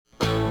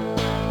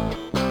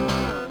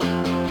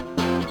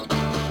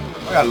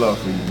I got love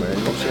for you, man.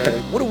 You know what I'm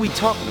saying? What are we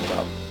talking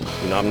about?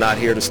 You know, I'm not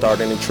here to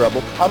start any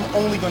trouble. I'm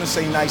only going to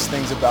say nice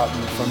things about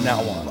you from now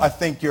on. I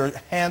think you're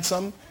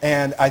handsome,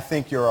 and I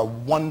think you're a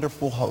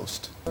wonderful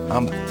host.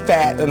 I'm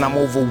fat and I'm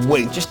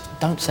overweight. Just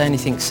don't say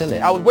anything silly.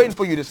 I was waiting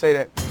for you to say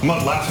that. I'm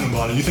not laughing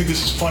about it. You think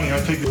this is funny? I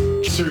take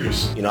it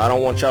serious. You know, I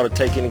don't want y'all to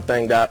take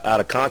anything out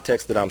of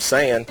context that I'm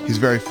saying. He's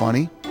very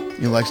funny.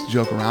 He likes to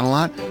joke around a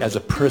lot. As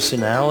a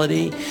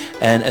personality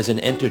and as an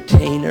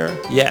entertainer,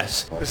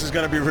 yes. This is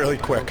going to be really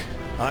quick.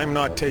 I'm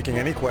not taking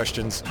any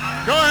questions. Go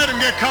ahead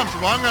and get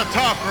comfortable. I'm going to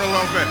talk for a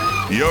little bit.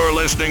 You're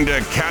listening to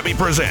Cabbie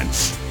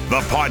Presents, the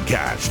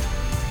podcast.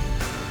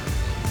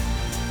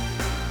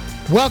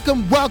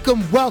 Welcome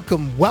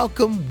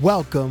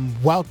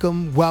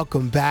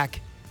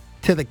back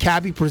to the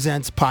Cabbie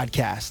Presents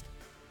podcast.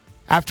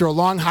 After a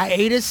long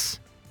hiatus,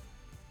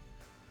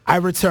 I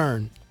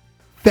return.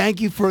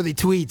 Thank you for the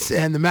tweets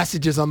and the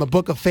messages on the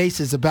Book of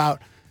Faces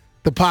about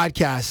the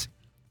podcast.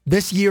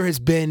 This year has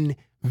been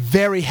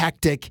very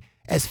hectic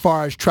as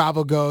far as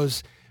travel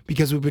goes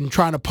because we've been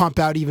trying to pump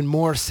out even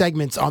more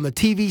segments on the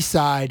TV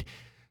side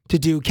to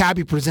do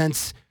Cabbie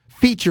Presents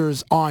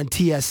features on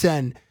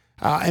TSN.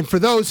 And for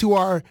those who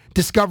are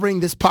discovering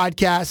this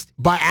podcast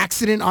by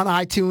accident on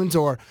iTunes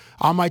or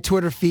on my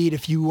Twitter feed,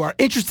 if you are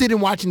interested in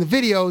watching the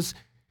videos,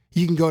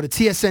 you can go to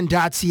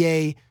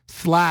tsn.ca/Cabbie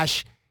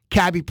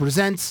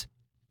Presents.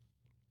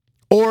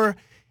 Or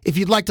if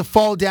you'd like to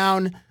fall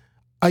down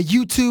a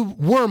YouTube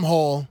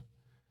wormhole,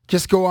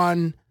 just go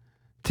on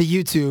to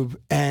YouTube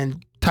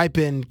and type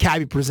in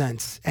Cabbie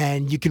Presents,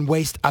 and you can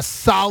waste a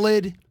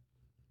solid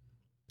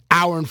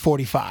hour and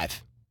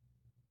 45.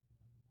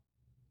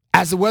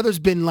 As the weather's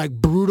been like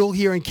brutal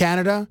here in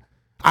Canada,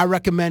 I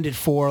recommend it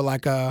for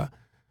like a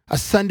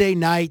Sunday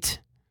night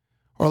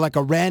or like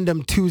a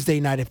random Tuesday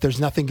night if there's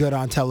nothing good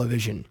on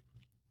television.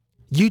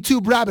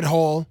 YouTube rabbit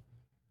hole,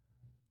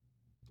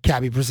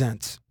 Cabbie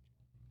Presents.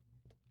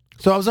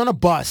 So I was on a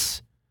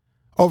bus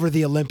over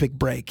the Olympic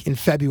break in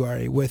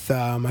February with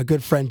my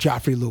good friend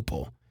Joffrey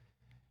Lupul.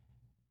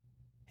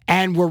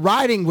 And we're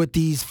riding with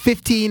these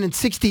 15 and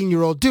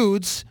 16-year-old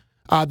dudes,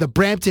 the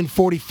Brampton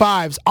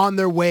 45s, on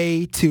their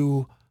way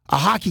to a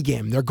hockey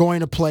game. They're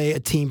going to play a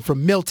team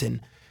from Milton.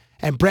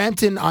 And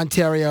Brampton,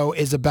 Ontario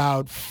is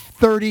about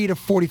 30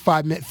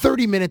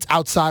 minutes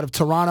outside of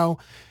Toronto.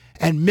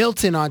 And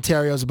Milton,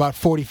 Ontario is about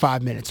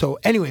 45 minutes. So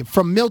anyway,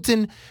 from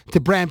Milton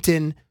to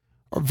Brampton,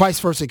 or vice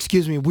versa,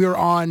 we were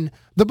on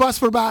the bus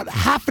for about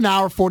half an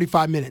hour,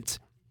 45 minutes.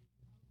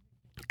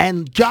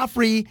 And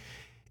Joffrey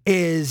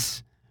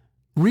is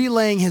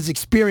relaying his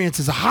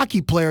experience as a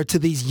hockey player to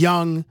these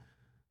young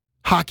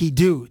hockey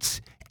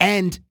dudes.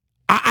 And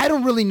I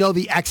don't really know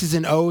the X's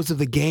and O's of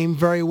the game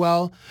very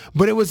well,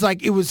 but it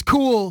was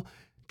cool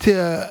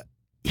to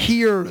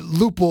hear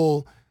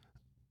Lupul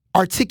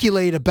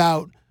articulate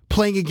about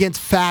playing against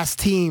fast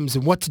teams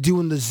and what to do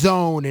in the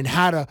zone and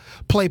how to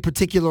play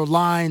particular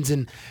lines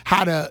and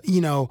how to,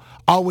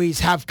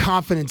 always have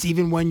confidence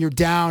even when you're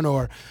down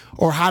or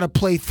how to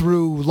play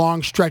through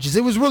long stretches.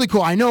 It was really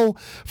cool. I know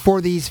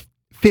for these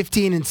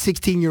 15 and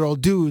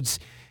 16-year-old dudes,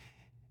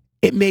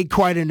 it made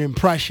quite an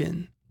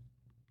impression.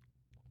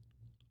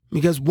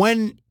 Because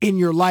when in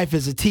your life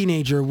as a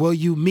teenager will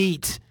you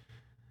meet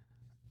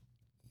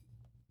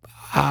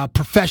a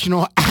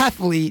professional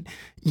athlete,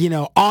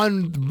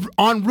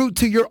 en route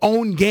to your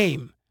own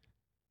game?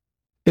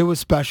 It was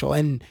special.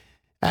 And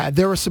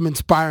there were some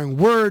inspiring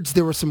words.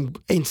 There were some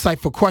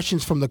insightful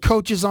questions from the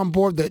coaches on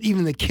board. That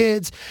even the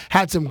kids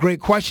had some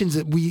great questions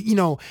that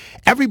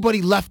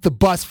everybody left the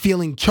bus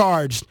feeling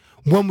charged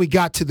when we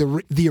got to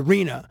the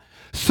arena.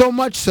 So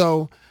much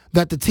so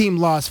that the team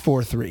lost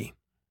 4-3.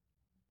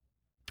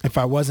 If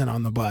I wasn't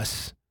on the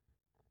bus,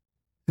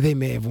 they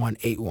may have won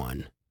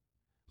 8-1.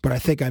 But I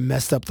think I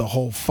messed up the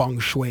whole feng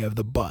shui of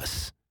the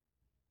bus.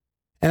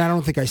 And I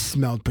don't think I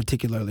smelled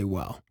particularly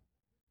well.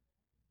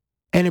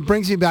 And it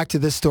brings me back to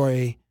this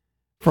story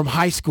from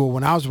high school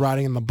when I was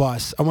riding in the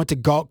bus. I went to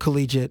Galt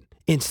Collegiate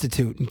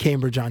Institute in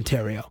Cambridge,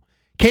 Ontario.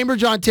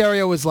 Cambridge,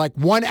 Ontario is like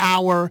 1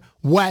 hour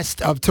west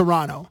of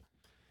Toronto.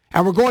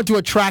 And we're going to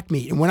a track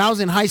meet. And when I was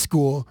in high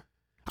school,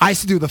 I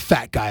used to do the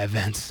fat guy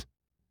events.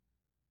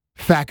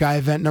 Fat guy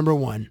event number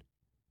 1,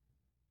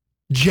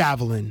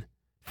 javelin.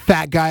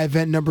 Fat guy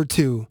event number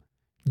 2,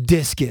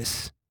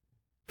 discus.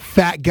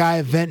 Fat guy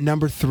event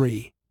number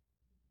 3,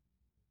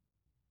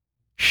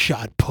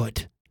 shot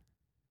put.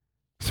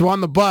 So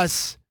on the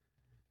bus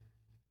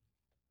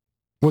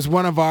was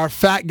one of our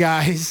fat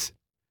guys,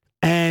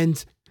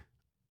 and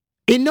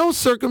in no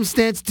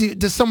circumstance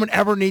does someone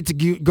ever need to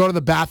go to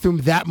the bathroom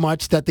that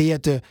much that they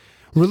had to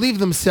relieve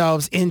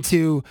themselves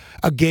into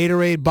a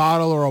Gatorade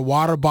bottle or a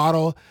water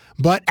bottle.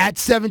 But at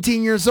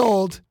 17 years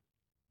old,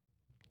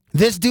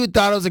 this dude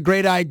thought it was a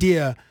great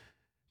idea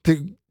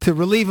to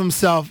relieve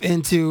himself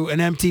into an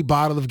empty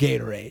bottle of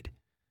Gatorade.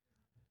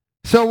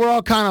 So we're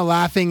all kind of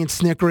laughing and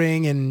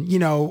snickering. And,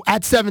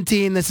 at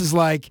 17, this is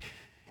like,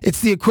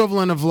 it's the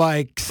equivalent of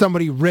like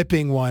somebody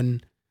ripping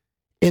one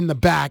in the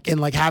back and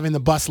like having the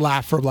bus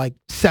laugh for like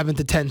 7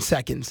 to 10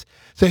 seconds.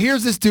 So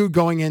here's this dude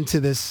going into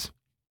this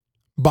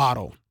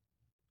bottle.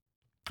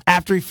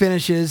 After he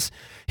finishes,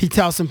 he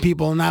tells some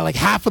people, and like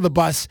half of the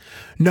bus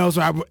knows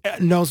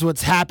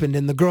what's happened,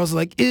 and the girls are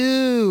like,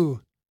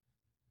 ew.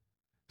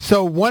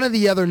 So one of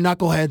the other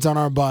knuckleheads on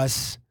our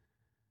bus,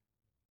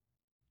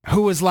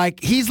 who was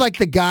like, he's like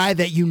the guy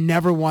that you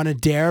never want to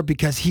dare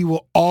because he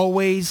will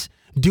always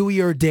do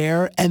your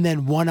dare and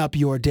then one up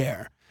your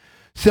dare.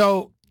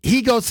 So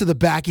he goes to the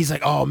back. He's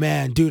like, oh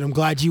man, dude, I'm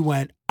glad you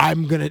went.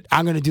 I'm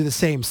gonna do the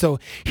same. So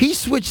he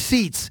switched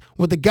seats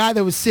with the guy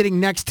that was sitting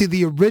next to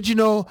the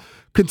original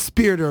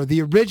conspirator,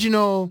 the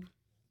original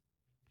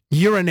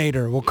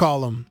urinator, we'll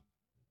call him.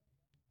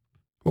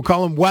 We'll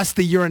call him Wes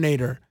the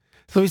Urinator.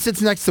 So he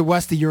sits next to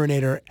Wes the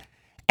Urinator,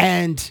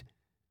 and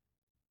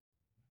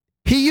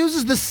he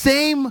uses the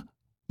same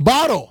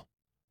bottle.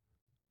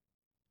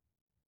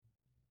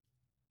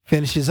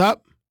 Finishes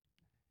up,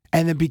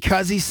 and then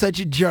because he's such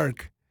a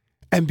jerk,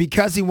 and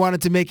because he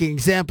wanted to make an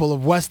example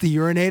of Wes the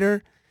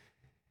Urinator,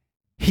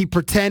 he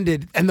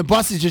pretended, and the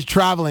bus is just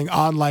traveling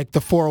on like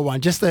the 401,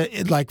 just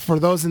like for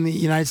those in the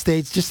United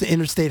States, just the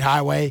interstate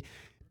highway.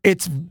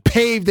 It's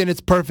paved and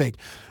it's perfect.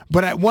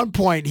 But at one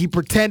point, he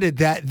pretended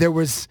that there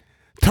was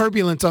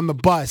turbulence on the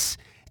bus,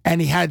 and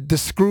he had the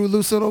screw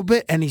loose a little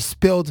bit, and he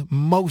spilled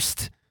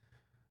most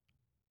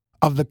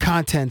of the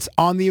contents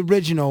on the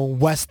original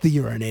Wes the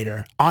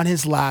Urinator on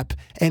his lap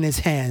and his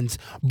hands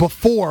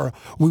before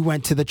we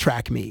went to the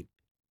track meet.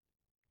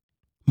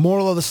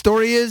 Moral of the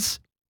story is,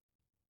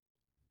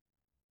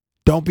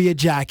 don't be a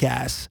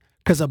jackass,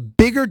 because a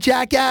bigger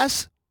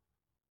jackass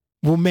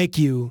will make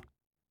you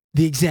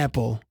the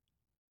example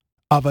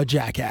of a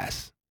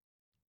jackass.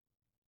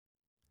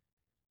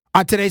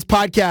 On today's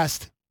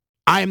podcast,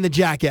 I am the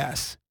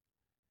jackass.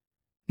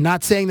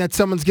 Not saying that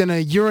someone's going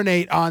to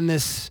urinate on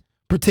this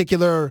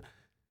particular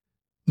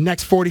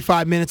next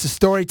 45 minutes of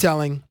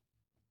storytelling,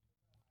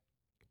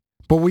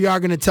 but we are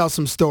going to tell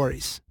some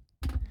stories.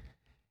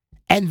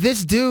 And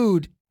this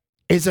dude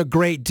is a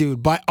great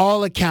dude. By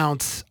all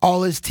accounts,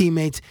 all his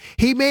teammates,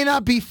 he may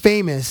not be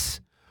famous,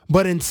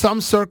 but in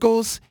some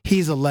circles,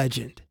 he's a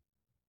legend.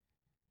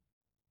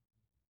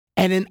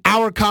 And in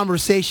our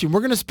conversation,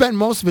 we're going to spend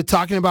most of it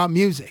talking about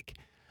music.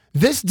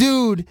 This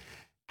dude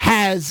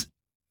has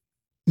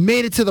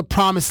made it to the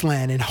promised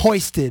land and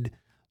hoisted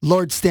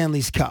Lord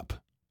Stanley's Cup.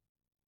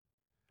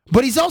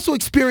 But he's also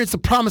experienced the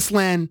promised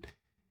land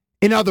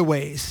in other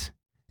ways.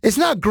 It's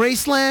not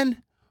Graceland,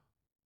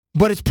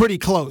 but it's pretty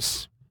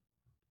close.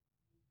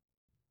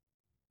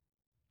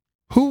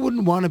 Who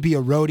wouldn't want to be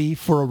a roadie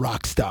for a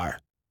rock star?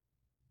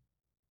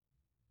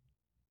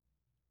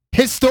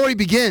 His story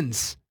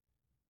begins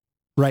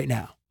right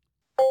now.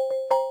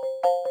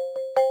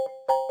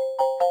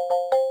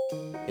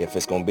 If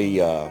it's going to be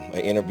an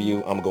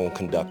interview, I'm going to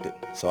conduct it.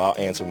 So I'll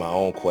answer my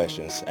own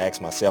questions,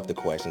 ask myself the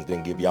questions,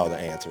 then give y'all the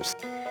answers.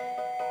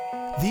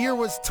 The year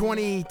was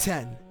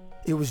 2010.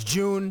 It was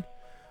June.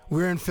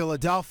 We're in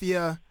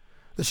Philadelphia.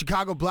 The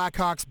Chicago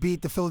Blackhawks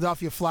beat the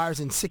Philadelphia Flyers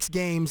in 6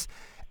 games,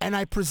 and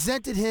I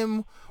presented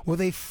him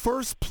with a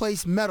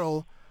first-place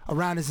medal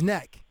around his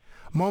neck.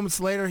 Moments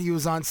later, he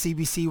was on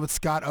CBC with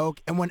Scott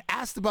Oak, and when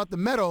asked about the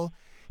medal,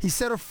 he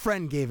said a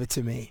friend gave it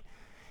to me.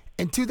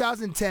 In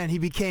 2010, he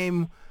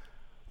became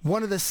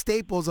one of the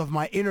staples of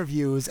my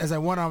interviews as I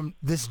went on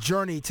this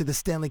journey to the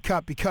Stanley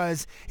Cup,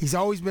 because he's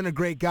always been a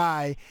great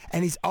guy,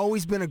 and he's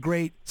always been a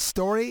great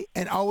story,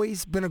 and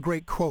always been a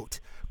great quote.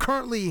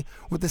 Currently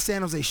with the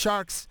San Jose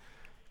Sharks,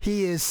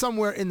 he is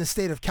somewhere in the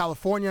state of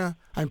California.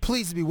 I'm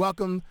pleased to be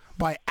welcomed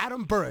by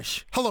Adam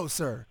Burish. Hello,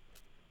 sir.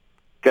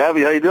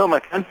 Gabby, how you doing, my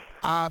friend?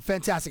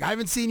 Fantastic. I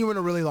haven't seen you in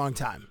a really long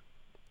time.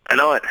 I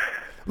know it.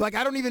 Like,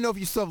 I don't even know if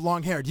you still have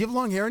long hair. Do you have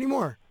long hair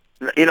anymore?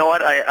 You know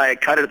what? I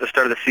cut it at the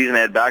start of the season. I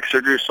had back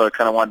surgery, so I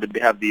kind of wanted to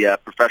have the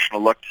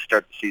professional look to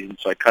start the season.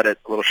 So I cut it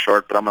a little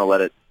short, but I'm gonna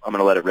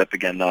let it rip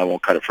again. No, I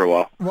won't cut it for a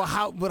while. Well,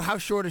 how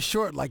short is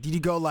short? Like, did you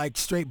go like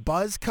straight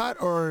buzz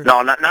cut or?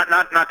 No, not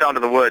down to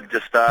the wood.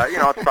 Just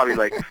it's probably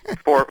like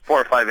 4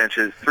 or 5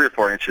 inches, 3 or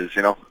 4 inches.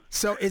 You know.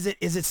 So is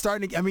it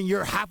starting to? I mean,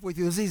 you're halfway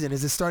through the season.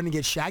 Is it starting to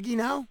get shaggy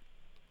now?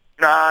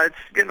 Nah, it's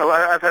getting a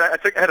lot. I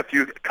had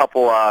a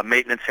couple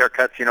maintenance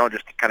haircuts,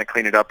 just to kind of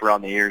clean it up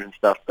around the ears and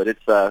stuff. But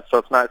it's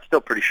it's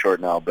still pretty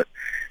short now. But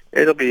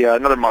it'll be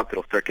another month.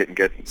 It'll start getting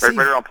good. Right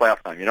around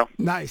playoff time,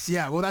 Nice,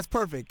 yeah. Well, that's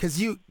perfect because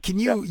you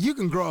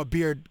can grow a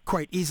beard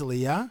quite easily,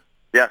 yeah.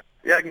 Yeah,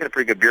 I can get a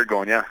pretty good beard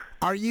going. Yeah.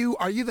 Are you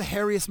the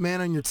hairiest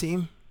man on your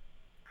team?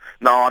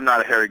 No, I'm not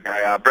a hairy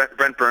guy.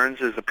 Brent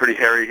Burns is a pretty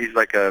hairy. He's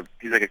like a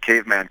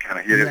caveman kind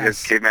of. He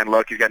has a caveman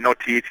look. He's got no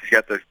teeth. He's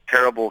got the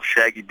terrible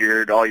shaggy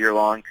beard all year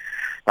long.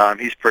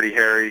 He's pretty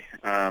hairy.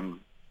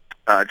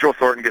 Joe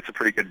Thornton gets a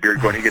pretty good beard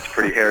going. He gets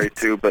pretty hairy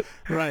too. But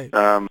right.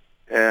 So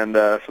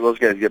those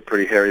guys get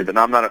pretty hairy. But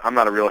no, I'm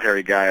not a real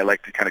hairy guy. I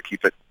like to kind of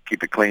keep it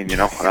clean. Who's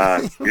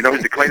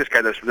the cleanest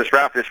guy? This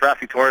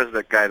Rafi Torres,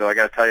 that guy though. I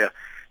got to tell you.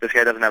 This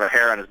guy doesn't have a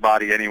hair on his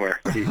body anywhere.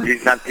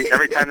 He's not.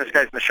 Every time this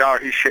guy's in the shower,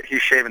 he's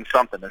shaving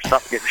something. There's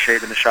something getting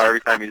shaved in the shower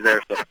every time he's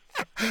there. So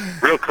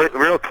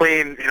real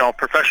clean,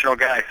 professional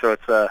guy. So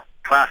it's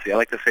classy. I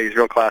like to say he's a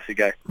real classy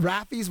guy.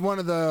 Rafi's one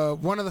of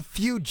the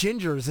few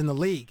gingers in the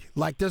league.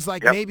 Like there's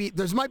like Yep. maybe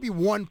there might be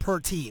one per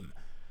team.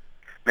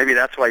 Maybe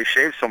that's why he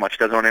shaves so much.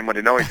 Doesn't want anyone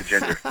to know he's a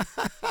ginger.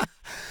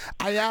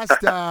 I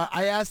asked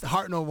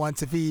Hartnell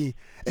once if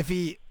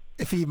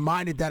he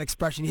minded that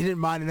expression. He didn't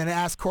mind, and then I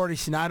asked Cordy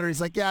Schneider.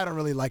 He's like, "Yeah, I don't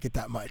really like it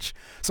that much."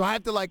 So I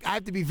have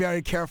to be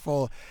very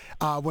careful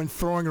when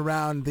throwing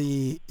around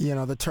the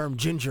term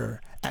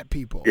ginger at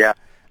people. Yeah.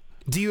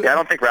 Yeah, I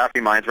don't think Rafi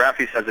minds.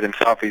 Rafi says it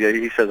himself.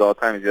 He says all the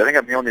time. I think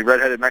I'm the only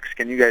redheaded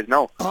Mexican you guys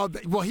know. Oh,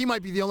 well, he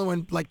might be the only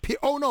one.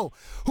 Oh no,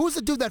 who was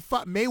the dude that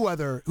fought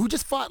Mayweather? Who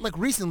just fought like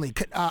recently?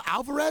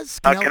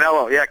 Alvarez?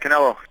 Canelo. Yeah,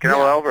 Canelo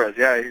Alvarez.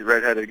 Yeah, he's a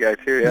redheaded guy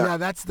too. Yeah. Yeah,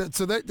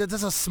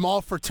 that's a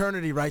small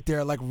fraternity right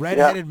there, like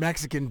redheaded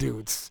Mexican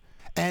dudes.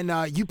 And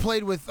you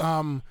played with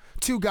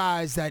two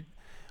guys that.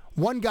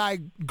 One guy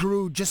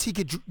he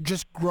could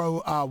just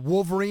grow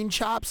Wolverine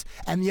chops,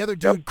 and the other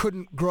dude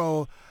couldn't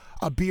grow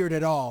a beard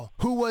at all.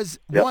 Who was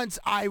once,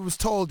 I was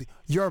told,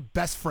 your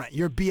best friend,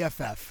 your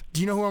BFF.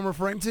 Do you know who I'm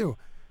referring to?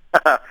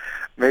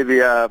 maybe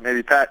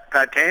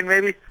Pat Kane,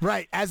 maybe.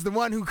 Right, as the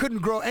one who couldn't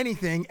grow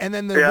anything, and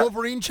then the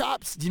Wolverine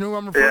chops. Do you know who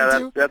I'm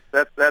referring to?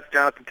 That's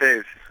Jonathan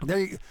Taves. There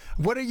you,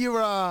 what are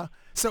your?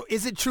 So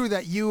is it true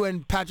that you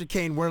and Patrick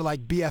Kane were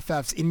like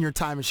BFFs in your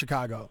time in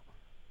Chicago?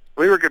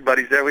 We were good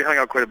buddies there. We hung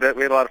out quite a bit.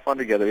 We had a lot of fun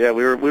together. Yeah,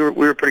 we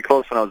were pretty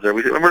close when I was there.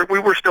 We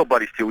were still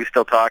buddies too. We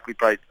still talk. We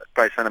probably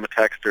send him a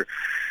text or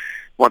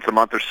once a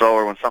month or so,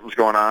 or when something's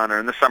going on. Or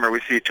in the summer,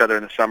 we see each other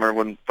in the summer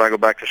if I go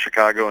back to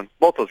Chicago. And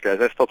both those guys,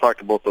 I still talk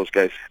to both those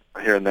guys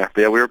here and there.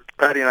 But yeah,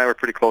 Patty and I were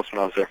pretty close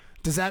when I was there.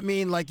 Does that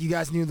mean like you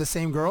guys knew the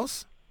same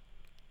girls?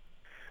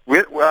 We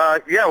had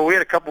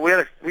a couple. We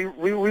ran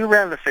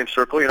in the same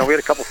circle. We had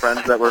a couple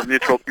friends that were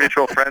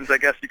mutual friends, I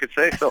guess you could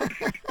say. So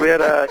we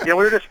had we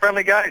were just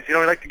friendly guys. We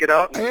like to get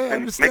out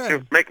and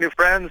make new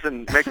friends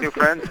and just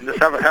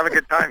have a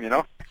good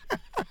time.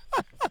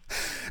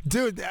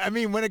 Dude, I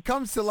mean, when it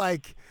comes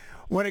to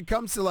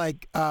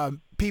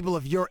people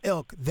of your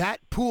ilk, that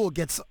pool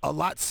gets a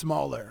lot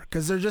smaller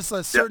because there's just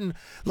a certain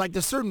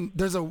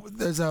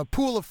there's a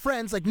pool of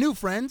friends, like new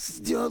friends,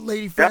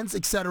 lady friends,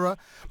 etc.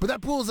 But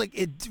that pool is like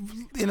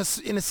in a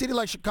city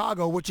like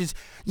Chicago, which is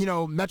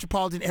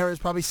metropolitan area is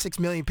probably 6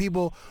 million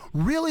people.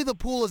 Really, the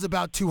pool is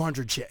about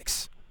 200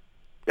 chicks.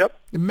 Yep.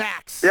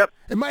 Max. Yep.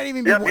 It might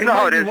even be. Yep. You know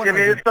how it is. I mean,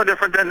 it's no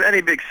different than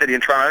any big city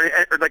in Toronto,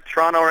 or like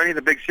Toronto or any of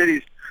the big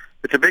cities.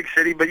 It's a big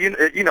city, but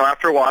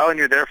after a while, and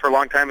you're there for a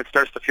long time, it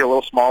starts to feel a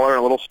little smaller and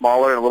a little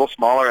smaller and a little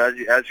smaller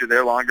as you're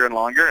there longer and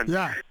longer. And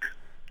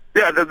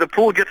the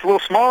pool gets a little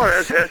smaller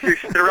as you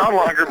sit around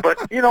longer. But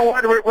you know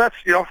what? We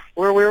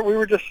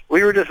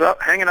were just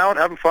out hanging out,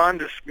 having fun,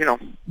 just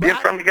being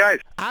friendly guys.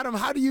 Adam,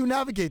 how do you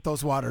navigate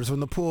those waters when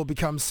the pool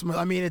becomes small?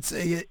 I mean,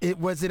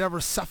 was it ever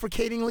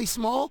suffocatingly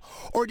small,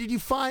 or did you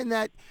find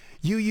that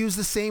you use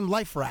the same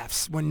life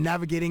rafts when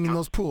navigating in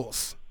those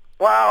pools?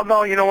 Well,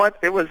 no, you know what?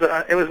 It was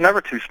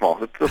never too small.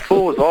 The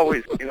pool was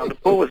always, the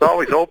pool was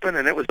always open,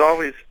 and it was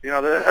always,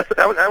 that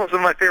was one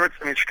of my favorites.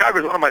 I mean, Chicago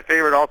is one of my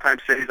favorite all-time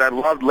cities. I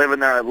loved living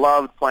there. I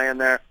loved playing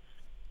there.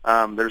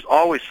 There's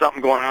always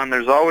something going on.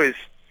 There's always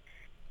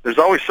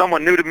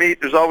someone new to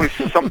meet. There's always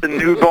something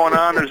new going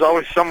on. There's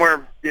always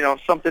somewhere,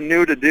 something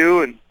new to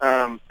do, and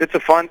it's a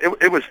fun.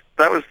 That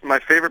was my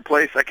favorite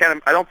place. I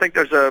don't think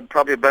there's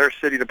probably a better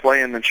city to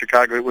play in than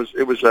Chicago.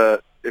 It was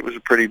a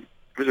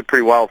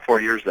pretty wild 4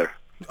 years there.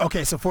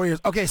 Okay, so 4 years.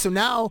 Okay, so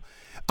now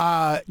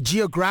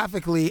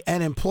geographically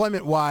and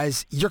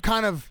employment-wise, you're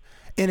kind of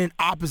in an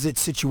opposite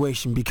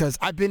situation because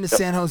I've been to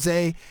San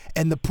Jose,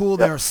 and the pool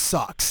there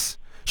sucks.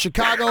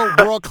 Chicago,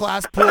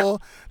 world-class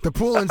pool. The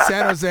pool in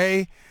San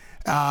Jose,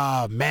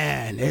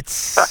 man,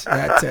 it's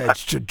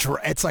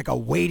like a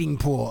wading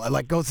pool. It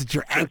like goes at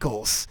your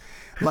ankles.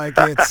 Like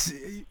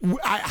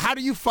how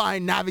do you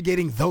find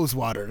navigating those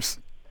waters?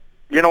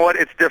 You know what?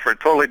 It's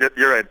different.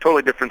 You're right.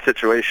 Totally different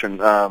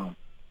situation.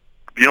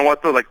 You know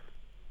what though? Like,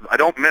 I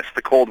don't miss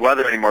the cold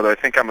weather anymore. Though I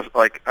think I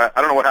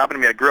don't know what happened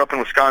to me. I grew up in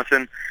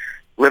Wisconsin,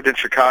 lived in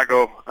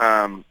Chicago.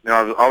 I've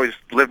always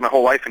lived my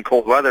whole life in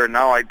cold weather, and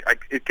now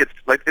it gets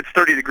like it's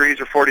 30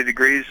 degrees or 40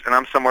 degrees, and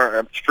I'm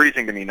somewhere. It's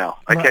freezing to me now.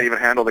 Right. I can't even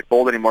handle the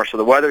cold anymore. So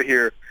the weather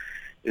here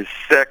is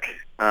sick.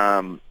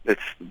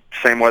 It's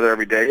same weather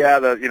every day. Yeah,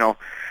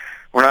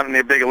 we're not in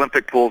the big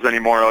Olympic pools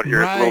anymore out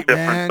here. Right, it's a little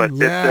different, man.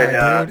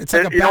 But it's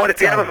like a you know what?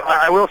 If you have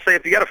I will say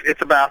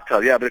it's a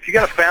bathtub. Yeah, but if you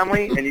got a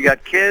family and you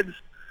got kids,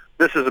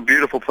 this is a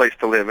beautiful place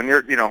to live. And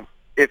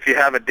if you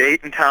have a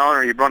date in town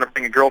or you want to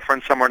bring a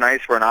girlfriend somewhere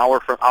nice, we're an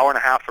hour and a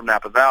half from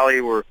Napa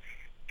Valley. We're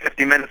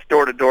 50 minutes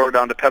door to door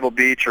down to Pebble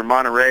Beach or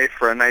Monterey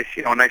for a nice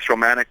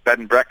romantic bed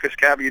and breakfast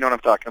cabin. You know what I'm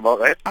talking about,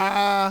 right?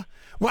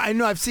 Well, I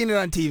know I've seen it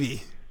on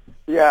TV.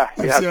 Yeah,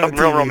 something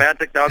real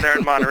romantic down there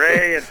in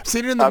Monterey. And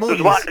seen it in the movies.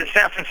 There's a lot in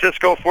San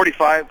Francisco,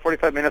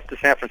 45 minutes to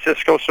San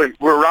Francisco. So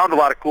we're around a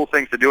lot of cool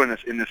things to do in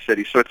this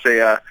city. So it's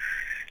a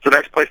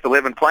nice place to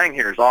live, and playing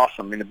here is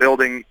awesome. I mean, the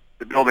building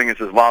is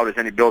as loud as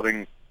any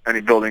building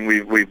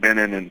we've been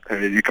in and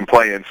you can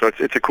play in. So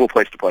it's a cool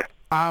place to play.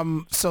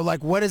 So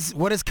like, what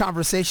is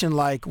conversation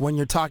like when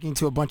you're talking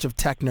to a bunch of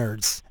tech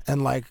nerds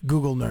and like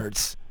Google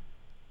nerds?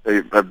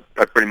 I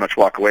pretty much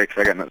walk away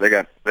because they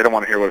don't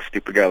want to hear what a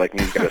stupid guy like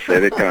me's got to say.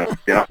 They kind of,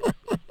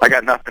 I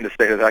got nothing to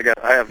say to that.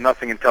 I have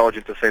nothing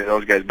intelligent to say to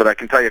those guys. But I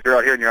can tell you, if you're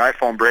out here and your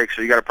iPhone breaks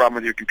or you got a problem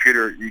with your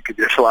computer,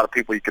 there's a lot of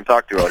people you can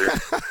talk to out here.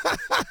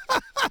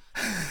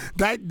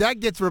 That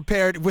gets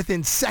repaired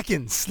within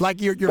seconds. Like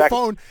your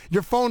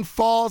phone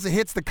falls, it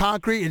hits the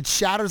concrete, it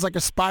shatters like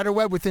a spider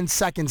web. Within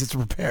seconds, it's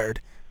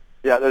repaired.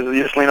 Yeah,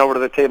 you just lean over to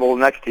the table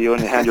next to you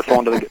and you hand your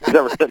phone to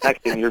whoever sitting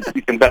next to you, and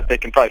you can bet they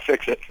can probably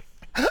fix it.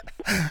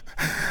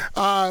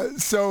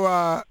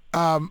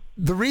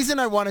 The reason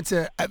I've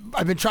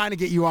been trying to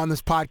get you on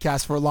this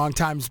podcast for a long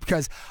time is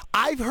because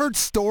I've heard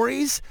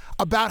stories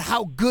about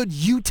how good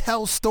you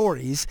tell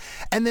stories,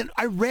 and then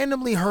I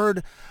randomly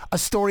heard a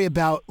story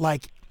about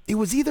like it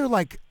was either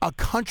like a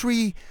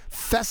country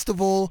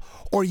festival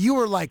or you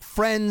were like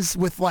friends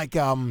with like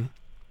a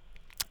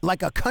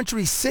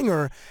country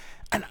singer.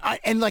 And I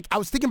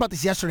was thinking about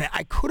this yesterday.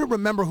 I couldn't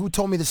remember who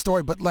told me the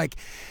story, but like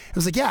it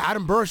was like, yeah,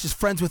 Adam Burish is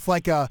friends with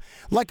like a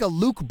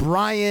Luke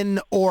Bryan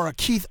or a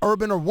Keith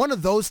Urban or one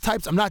of those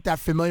types. I'm not that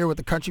familiar with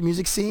the country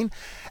music scene,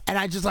 and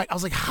I was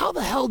like, how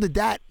the hell did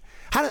that?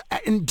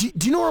 Do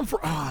you know where I'm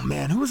from? Oh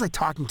man, who was I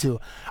talking to?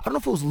 I don't know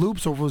if it was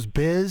Loops or if it was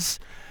Biz.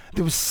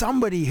 There was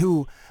somebody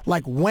who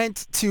like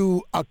went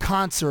to a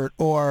concert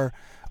or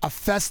a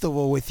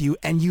festival with you,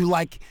 and you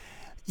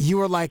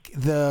were like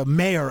the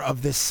mayor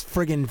of this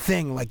friggin'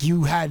 thing. Like you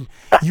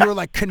were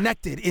like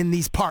connected in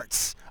these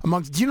parts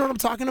amongst. Do you know what I'm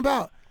talking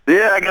about?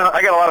 Yeah, I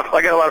got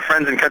a lot of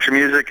friends in country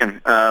music,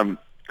 and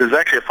there's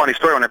actually a funny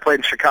story when I played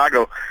in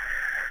Chicago.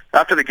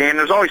 After the game,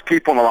 there's always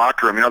people in the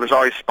locker room. There's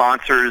always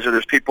sponsors, or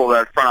there's people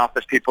that front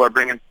office people are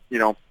bringing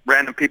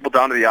random people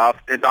down to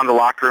the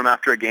locker room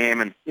after a game,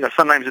 and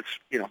sometimes it's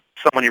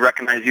someone you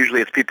recognize. Usually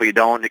it's people you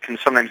don't. It can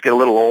sometimes get a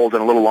little old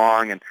and a little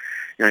long, and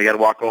you got to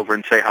walk over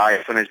and say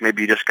hi. Sometimes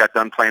maybe you just got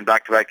done playing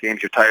back-to-back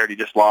games. You're tired. You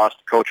just lost.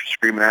 The coach is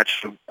screaming at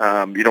you.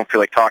 You don't feel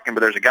like talking.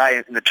 But there's a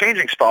guy in the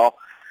changing stall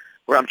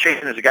where I'm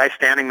changing. There's a guy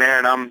standing there,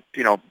 and I'm,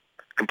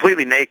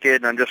 completely naked,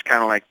 and I'm just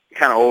kind of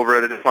over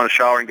it. I just want to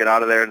shower and get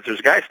out of there. And there's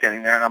a guy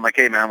standing there, and I'm like,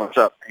 "Hey, man, what's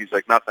up?" He's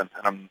like, "Nothing."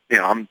 And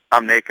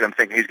I'm naked. I'm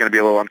thinking he's going to be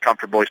a little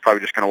uncomfortable. He's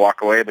probably just going to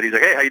walk away. But he's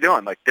like, "Hey, how you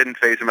doing?" Like, didn't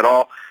faze him at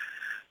all.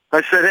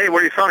 I said, "Hey,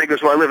 where are you from?" He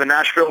goes, "Well, I live in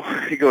Nashville."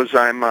 He goes,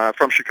 "I'm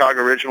from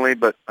Chicago originally,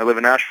 but I live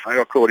in Nashville." I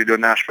go, "Cool, what do you do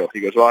in Nashville?" He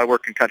goes, "Well, I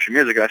work in country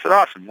music." And I said,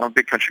 "Awesome, I'm a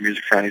big country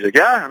music fan." He's like,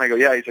 "Yeah?" And I go,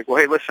 "Yeah." He's like, "Well,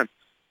 hey, listen,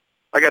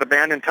 I got a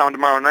band in town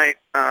tomorrow night.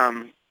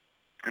 I'm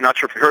not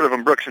sure if you heard of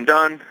them, Brooks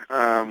Dunn.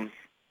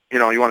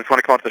 You want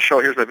to come out to the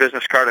show? Here's my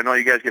business card. I know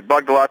you guys get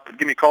bugged a lot, but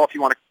give me a call if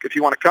you want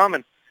to come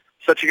and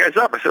set you guys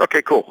up." I said,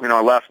 "Okay, cool."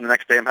 I left, and the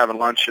next day I'm having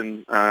lunch,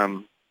 and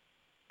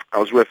I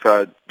was with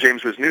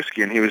James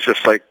Wisniewski, and he was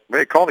just like,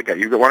 "Hey, call the guy.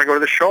 You want to go to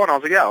the show?" And I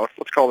was like, "Yeah,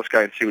 let's call this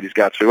guy and see what he's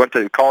got." So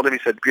we called him. He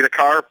said, "Get a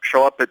car,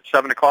 show up at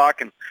 7 o'clock,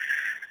 and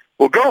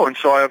we'll go." And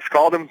so I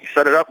called him,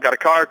 set it up, got a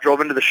car,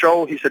 drove into the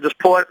show. He said, "Just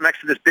pull it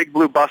next to this big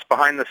blue bus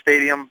behind the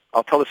stadium.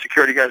 I'll tell the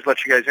security guys,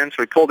 let you guys in." So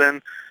we pulled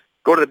in,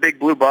 go to the big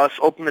blue bus,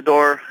 open the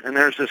door, and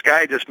there's this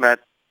guy I just met.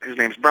 His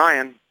name's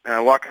Brian.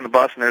 Walk on the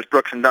bus, and there's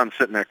Brooks Dunn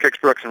sitting there. Kix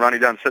Brooks and Ronnie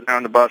Dunn sitting there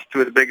on the bus, two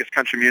of the biggest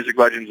country music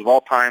legends of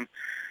all time,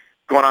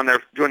 going on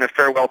there, doing their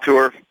farewell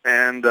tour.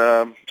 And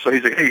so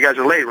he's like, "Hey, you guys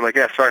are late." We're like,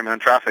 "Yeah, sorry, man,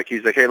 traffic."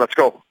 He's like, "Hey, let's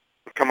go.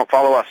 Come up,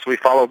 follow us." So we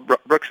follow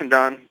Brooks and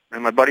Dunn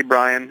and my buddy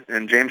Brian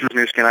and James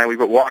Wisniewski and I. We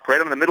walk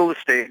right on the middle of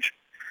the stage.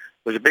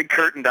 There's a big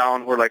curtain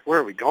down. We're like, "Where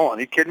are we going?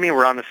 Are you kidding me?"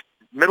 We're on the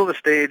middle of the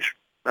stage.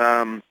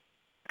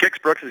 Kix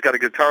Brooks has got a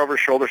guitar over his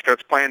shoulder,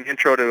 starts playing the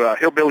intro to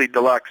Hillbilly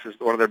Deluxe, is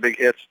one of their big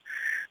hits.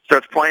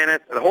 Starts playing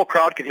it. The whole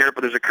crowd can hear it,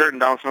 but there's a curtain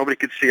down so nobody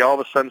could see. All of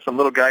a sudden, some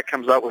little guy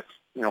comes out with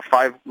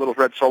 5 little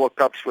red Solo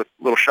cups with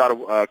a little shot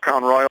of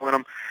Crown Royal in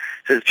them.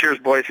 Says, "Cheers,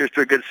 boys. Here's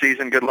to a good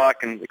season. Good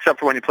luck. And except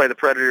for when you play the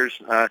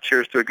Predators,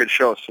 cheers to a good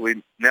show." So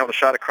we nailed a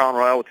shot of Crown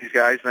Royal with these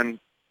guys. Then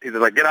he's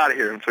like, "Get out of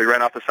here." And so we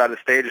ran off the side of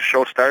the stage. The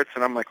show starts,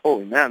 and I'm like,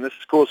 "Holy man, this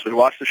is cool." So we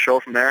watched the show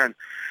from there. And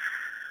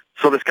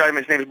so this guy,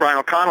 his name is Brian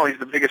O'Connell. He's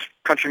the biggest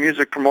country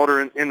music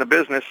promoter in the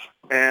business.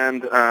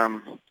 And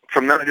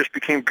from then I just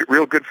became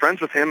real good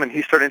friends with him. And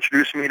he started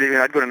introducing me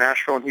to, I'd go to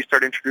Nashville, and he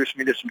started introducing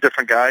me to some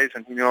different guys.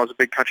 And he knew I was a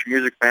big country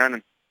music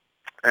fan.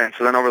 And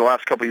so then over the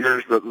last couple of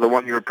years, the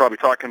one you were probably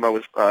talking about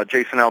was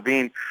Jason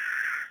Aldean.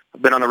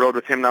 I've been on the road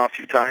with him now a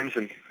few times,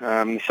 and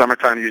in the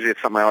summertime, usually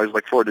it's something I always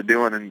look forward to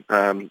doing.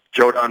 And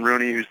Joe Don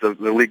Rooney, who's the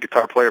lead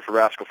guitar player for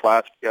Rascal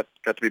Flatts, got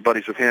to be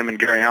buddies with him, and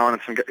Gary Allen,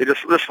 and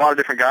just a lot of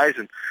different guys.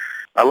 And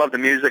I love the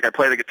music. I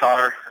play the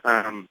guitar.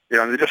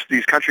 They're just,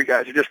 these country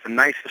guys are just the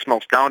nicest,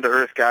 most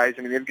down-to-earth guys.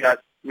 I mean, they've got,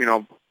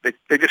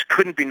 they just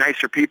couldn't be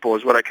nicer people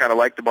is what I kind of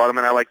liked about them,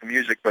 and I like the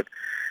music. But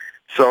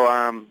so,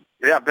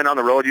 yeah, I've been on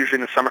the road. Usually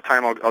in the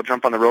summertime, I'll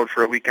jump on the road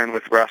for a weekend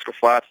with Rascal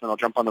Flatts, and I'll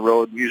jump on the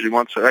road usually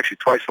once, or actually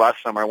twice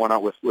last summer. I went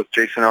out with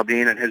Jason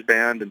Aldean and his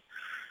band, and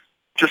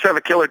just have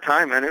a killer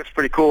time, man. It's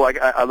pretty cool.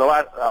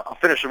 I'll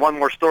finish with one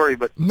more story,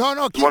 but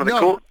no,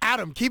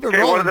 Adam, keep it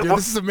rolling, dude.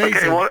 This is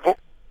amazing.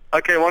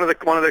 Okay, one of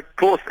the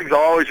coolest things I'll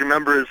always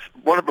remember is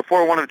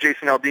before one of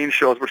Jason Aldean's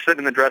shows, we're sitting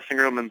in the dressing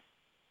room, and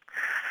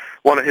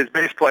one of his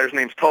bass players,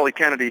 name's Tully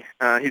Kennedy.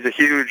 He's a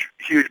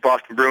huge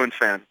Boston Bruins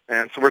fan,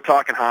 and so we're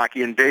talking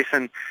hockey. And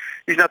Jason,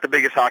 he's not the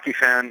biggest hockey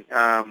fan.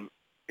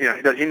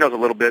 He knows a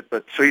little bit,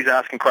 but so he's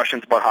asking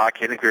questions about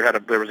hockey. I think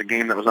there was a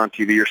game that was on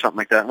TV or something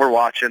like that, and we're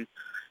watching,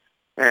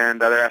 and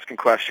they're asking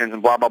questions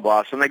and blah blah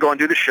blah. So then they go and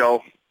do the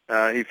show.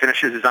 He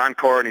finishes his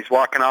encore, and he's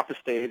walking off the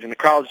stage, and the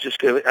crowd's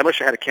just, I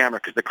wish I had a camera,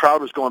 because the crowd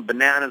was going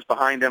bananas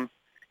behind him.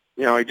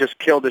 He just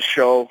killed his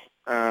show,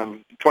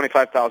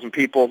 25,000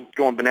 people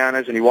going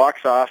bananas, and he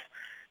walks off,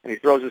 and he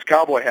throws his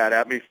cowboy hat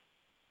at me,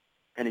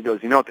 and he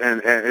goes, and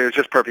it was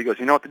just perfect. He goes,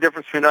 you know what the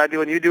difference between I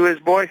do and you do is,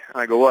 boy?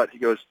 And I go, what? He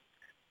goes,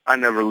 I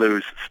never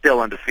lose,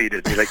 still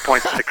undefeated. He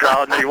points at the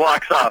crowd, and then he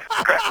walks off,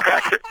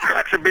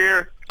 cracks a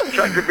beer,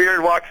 chugs a beer,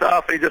 and walks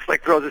off, and he just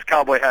throws his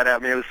cowboy hat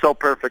at me. It was so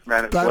perfect,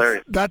 man. It's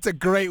hilarious. That's a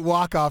great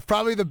walk-off.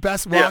 Probably the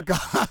best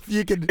walk-off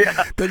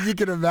that you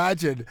can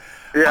imagine.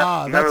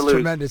 Yeah, that's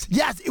tremendous.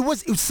 Yes, it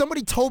was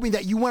somebody told me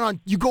that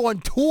you go on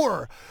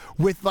tour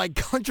with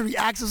country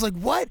acts. I was like,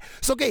 what?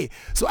 So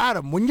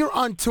Adam, when you're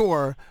on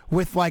tour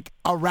with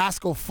a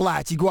Rascal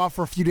Flatts, you go out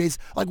for a few days.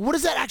 What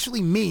does that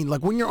actually mean?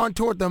 When you're on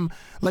tour with them,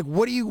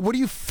 what are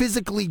you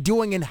physically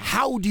doing, and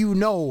how do you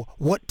know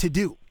what to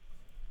do?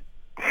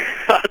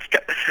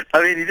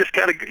 I mean, you just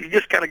kind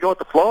of go with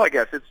the flow, I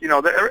guess. It's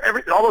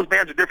all those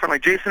bands are different.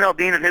 Like Jason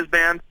Aldean and his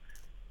band,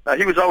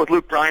 he was out with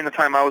Luke Bryan the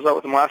time I was out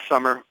with him last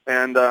summer,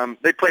 and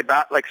they play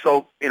back they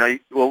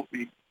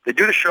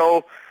do the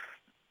show,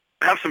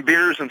 have some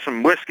beers and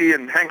some whiskey,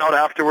 and hang out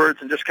afterwards,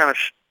 and just kind of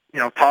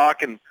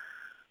talk and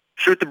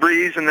shoot the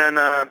breeze, and then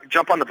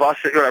jump on the bus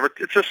or whatever.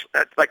 It's just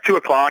at 2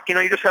 o'clock.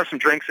 You just have some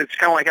drinks. It's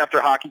kind of like after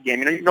a hockey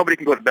game. Nobody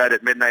can go to bed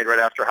at midnight right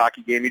after a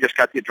hockey game. You just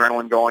got the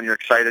adrenaline going. You're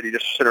excited. You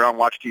just sit around,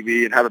 watch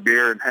TV, and have a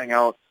beer and hang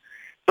out.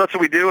 So that's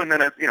what we do. And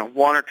then at 1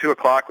 or 2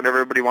 o'clock, whenever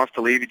everybody wants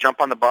to leave, you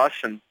jump on the bus,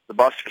 and the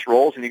bus just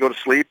rolls, and you go to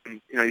sleep. And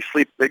you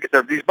sleep.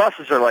 These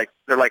buses are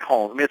they're like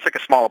home. I mean, it's like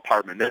a small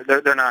apartment.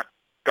 They're not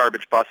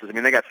garbage buses. I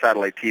mean, they got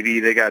satellite TV.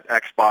 They got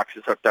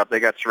Xboxes hooked up. They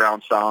got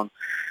surround sound.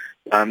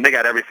 They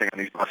got everything on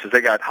these buses.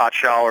 They got hot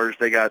showers.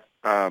 They got,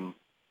 2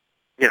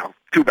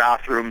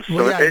 bathrooms.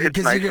 So it's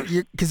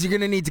nice. Because you're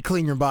going to need to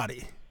clean your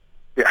body.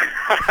 Yeah,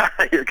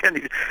 you're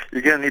gonna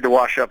need to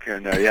wash up here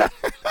and there. Yeah,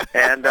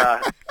 and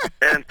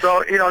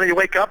so you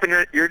wake up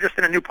and you're just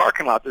in a new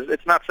parking lot.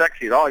 It's not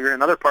sexy at all. You're in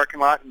another parking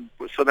lot, and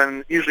so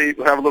then usually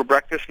we'll have a little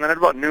breakfast, and then at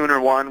about noon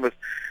or 1 with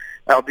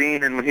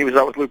Aldean, and when he was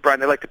out with Luke Bryan,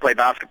 they like to play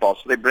basketball.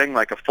 So they bring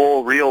a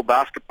full real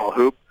basketball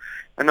hoop.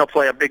 And they'll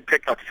play a big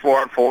pickup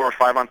 4-on-4 or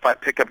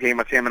 5-on-5 pickup game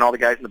with him and all the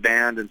guys in the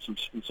band and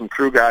some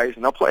crew guys.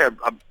 And they'll play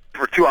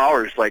for 2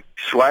 hours,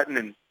 sweating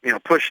and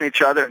pushing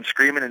each other and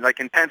screaming and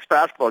intense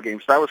basketball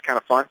games. So that was kind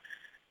of fun.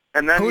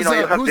 And then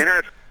you'll have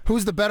dinner.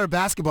 Who's the better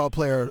basketball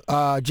player,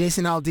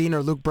 Jason Aldean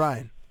or Luke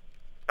Bryan?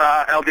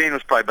 Aldean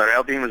was probably better.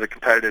 Aldean was a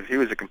competitive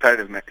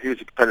man. He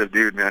was a competitive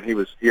dude, man. He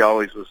was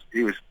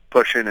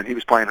pushing, and he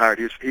was playing hard.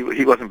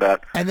 He wasn't bad.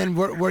 And then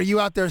were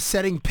you out there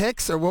setting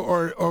picks, or what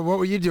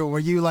were you doing? Were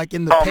you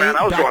in the paint, man,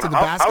 I was back to the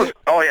basket?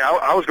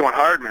 I was going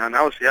hard, man.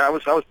 I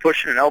was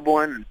pushing and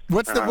elbowing. And,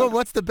 what's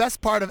the best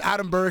part of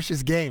Adam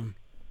Burish's game?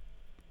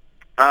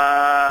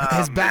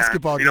 His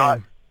basketball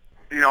game.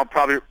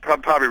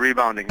 Probably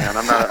rebounding, man.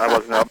 I'm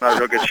not a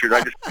real good shooter.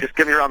 I just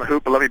get me around the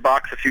hoop and let me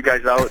box a few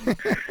guys out and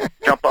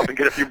jump up and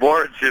get a few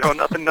boards.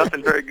 Nothing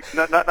very,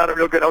 not a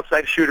real good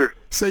outside shooter.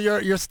 So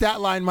your stat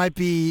line might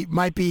be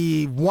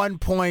 1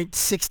 point,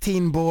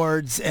 16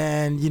 boards,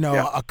 and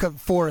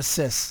 4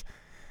 assists.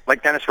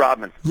 Like Dennis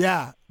Rodman.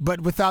 Yeah,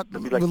 but with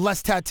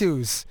less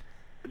tattoos.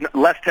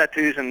 Less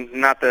tattoos and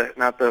not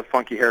the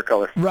funky hair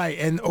color.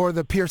 Right, or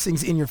the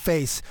piercings in your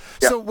face.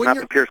 Yeah, so when not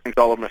the piercings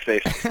all over my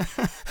face. So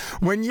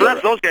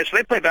that's those guys. So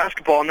they play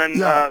basketball, and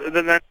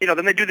then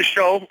then they do the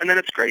show, and then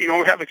it's great.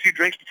 We're having a few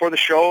drinks before the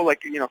show.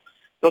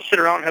 They'll sit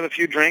around and have a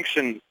few drinks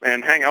and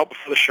hang out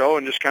before the show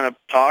and just kind of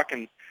talk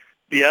and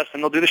BS,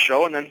 and they'll do the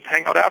show and then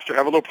hang out after,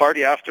 have a little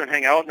party after, and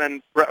hang out. And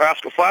then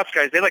Rascal Flatts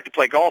guys, they like to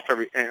play golf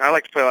and I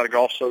like to play a lot of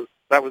golf. So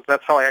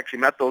that's how I actually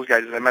met those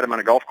guys. I met them on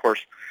a golf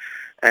course.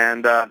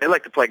 And they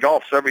like to play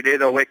golf, so every day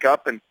they'll wake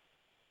up, and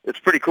it's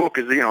pretty cool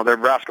because, they're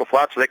Rascal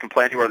Flatts, so they can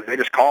play anywhere. They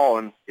just call,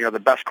 and, the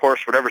best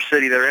course, whatever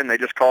city they're in, they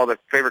just call the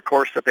favorite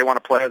course that they want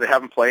to play or they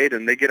haven't played,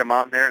 and they get them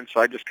on there. And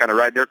so I just kind of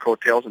ride their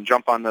coattails and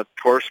jump on the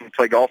course and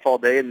play golf all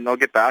day, and they'll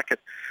get back at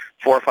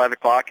 4 or 5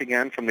 o'clock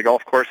again from the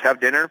golf course,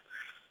 have dinner,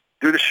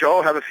 do the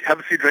show, have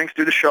a few drinks,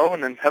 do the show,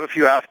 and then have a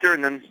few after,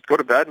 and then go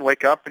to bed and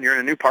wake up, and you're in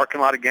a new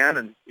parking lot again,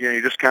 and,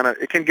 you just kind of,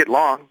 it can get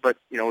long, but,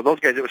 with those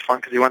guys, it was fun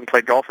because you went and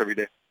played golf every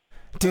day.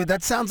 Dude,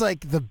 that sounds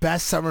like the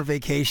best summer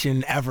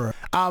vacation ever.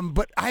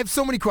 But I have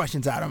so many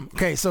questions, Adam.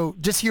 Okay, so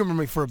just humor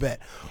me for a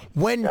bit.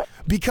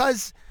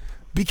 Because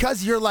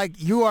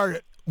you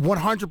are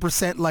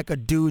 100% like a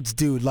dude's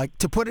dude.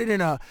 To put it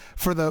in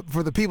for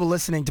the people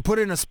listening, to put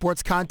it in a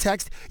sports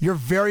context, you're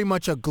very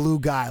much a glue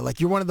guy.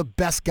 You're one of the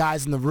best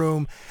guys in the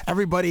room.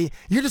 Everybody,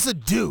 you're just a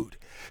dude.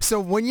 So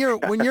when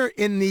you're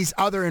in these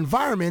other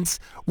environments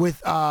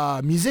with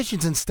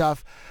musicians and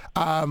stuff,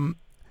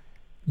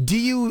 do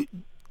you?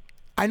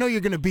 I know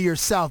you're going to be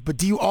yourself, but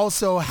do you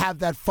also have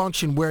that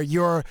function where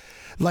you're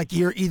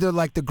either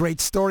like the great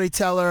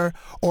storyteller,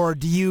 or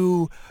do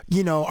you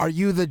are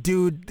you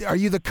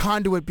the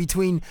conduit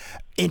between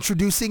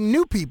introducing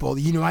new people?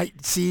 You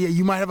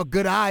might have a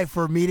good eye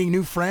for meeting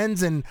new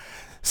friends, and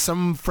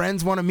some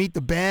friends want to meet the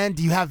band.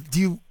 Do you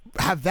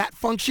have that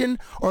function,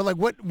 or like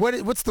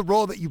what's the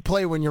role that you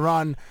play when you're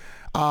on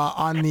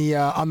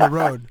the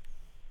road?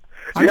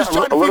 I'm just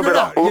trying to figure it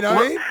out. You know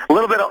what I mean? A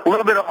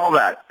little bit of all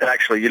that,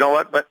 actually. You know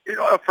what? But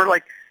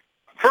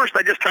first,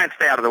 I just try and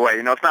stay out of the way.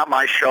 It's not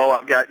my show.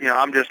 I've got,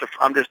 I'm just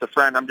a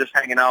friend. I'm just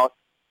hanging out.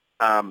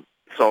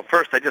 So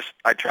first,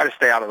 I try to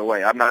stay out of the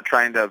way. I'm not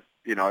trying to,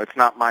 it's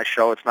not my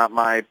show. It's not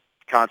my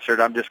concert.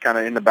 I'm just kind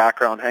of in the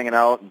background hanging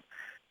out. And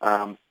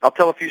I'll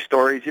tell a few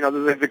stories.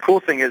 The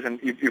cool thing is, and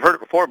you've heard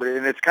it before, but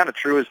it's kind of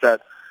true, is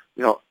that,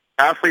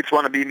 athletes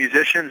want to be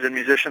musicians, and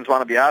musicians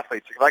want to be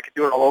athletes. If I could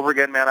do it all over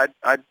again, man,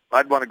 I'd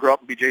want to grow up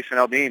and be Jason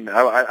Aldean.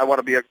 I'd want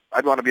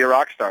to be a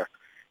rock star.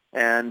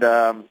 And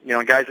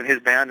guys in his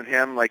band and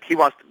him, like he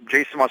wanted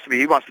to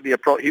be a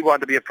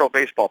pro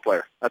baseball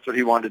player. That's what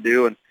he wanted to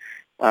do,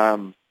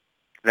 and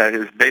that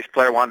his bass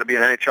player wanted to be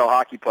an NHL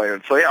hockey player.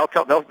 And so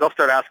they'll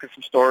start asking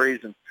some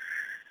stories, and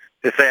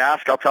if they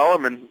ask, I'll tell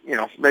them, and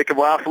make them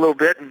laugh a little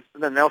bit, and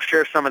then they'll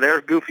share some of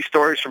their goofy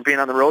stories from being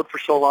on the road for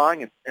so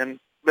long, and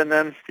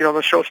then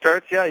the show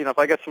starts. Yeah, if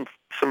I get some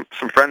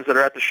friends that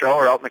are at the show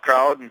or out in the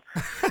crowd, and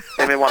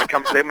they may want to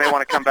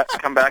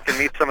come back and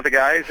meet some of the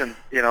guys, and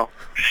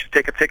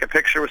take a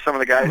picture with some of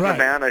the guys in the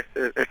band.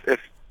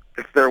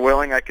 If they're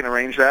willing, I can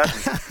arrange that.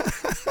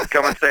 And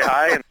come and say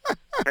hi,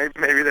 and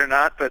maybe they're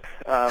not, but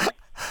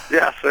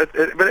yeah. So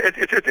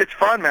it's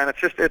fun, man.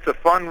 It's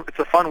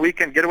a fun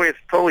weekend getaway. It's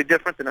totally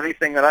different than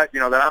anything that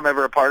I'm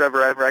ever a part of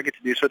or ever I get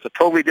to do. So it's a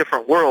totally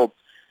different world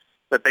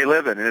that they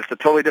live in, and it's a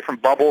totally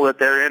different bubble that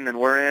they're in and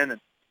we're in,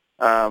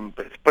 and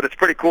but it's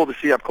pretty cool to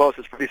see up close.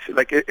 It's pretty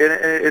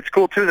it's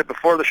cool too that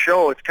before the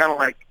show, it's kind of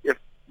like if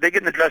they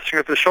get in the dressing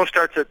room, if the show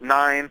starts at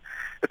 9,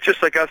 it's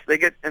just like us. They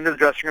get into the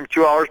dressing room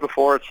 2 hours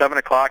before at 7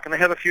 o'clock, and they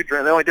have a few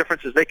drinks. The only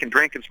difference is they can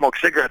drink and smoke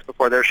cigarettes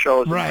before their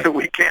shows, and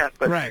we can't.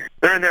 But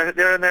they're in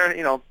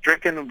there,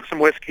 drinking some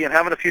whiskey and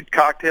having a few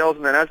cocktails,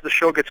 and then as the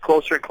show gets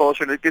closer and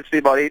closer, and it gets to be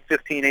about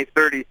 8:15,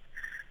 8:30.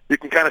 You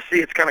can kind of see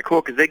it's kind of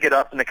cool because they get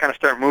up and they kind of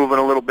start moving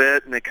a little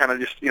bit, and they kind of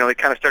just they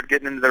kind of start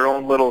getting into their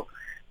own little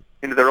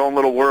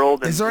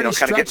world. And, is there any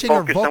kind of get stretching or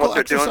focused on vocal what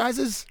they're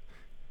exercises?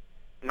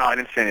 Doing. No, I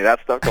didn't see any of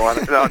that stuff going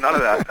on. No, none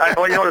of that.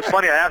 It's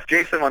funny. I asked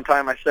Jason one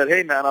time. I said,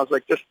 "Hey, man," I was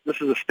like, "This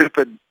is a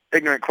stupid,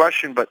 ignorant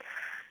question, but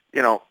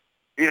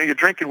you're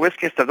drinking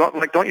whiskey and stuff.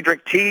 Don't you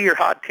drink tea or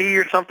hot tea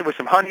or something with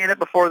some honey in it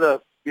before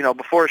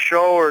before a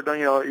show, or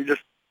you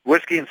just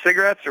whiskey and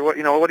cigarettes, or what?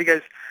 What do you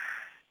guys?"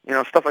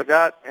 Stuff like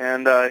that.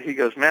 And he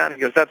goes,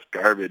 "That's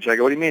garbage." I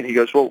go, "What do you mean?" He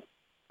goes, "Well,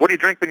 what do you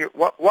drink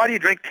why do you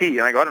drink tea?"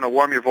 And I go, "I don't know,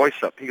 warm your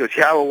voice up." He goes,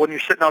 "Yeah, well, when you're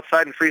sitting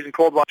outside in freezing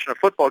cold watching a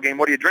football game,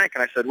 what do you drink?"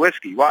 And I said,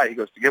 "Whiskey." "Why?" He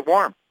goes, "To get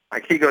warm."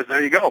 He goes,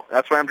 "There you go.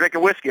 That's why I'm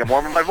drinking whiskey. I'm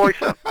warming my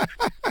voice up."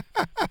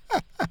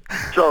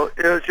 So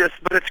it was just,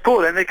 but it's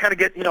cool. Then they kind of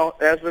get,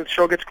 as the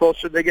show gets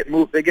closer, they get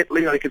moved. They get,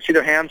 they can see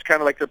their hands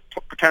kind of like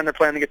pretend they're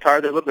playing the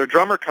guitar. Their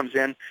drummer comes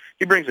in.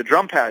 He brings a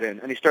drum pad in,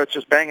 and he starts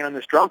just banging on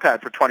this drum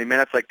pad for 20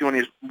 minutes, like doing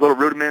these little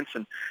rudiments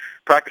and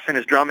practicing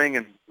his drumming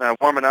and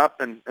warming up.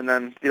 And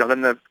then,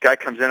 then the guy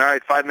comes in, all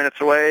right, 5 minutes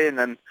away, and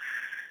then,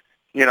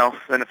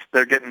 then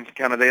they're getting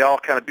they all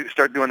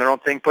start doing their own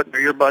thing, putting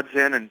their earbuds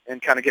in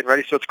and kind of getting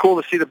ready. So it's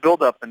cool to see the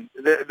build-up. And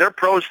they're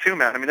pros too,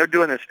 man. I mean, they're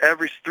doing this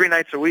every 3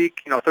 nights a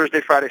week,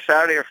 Thursday, Friday,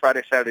 Saturday, or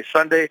Friday, Saturday,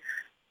 Sunday.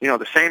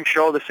 The same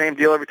show, the same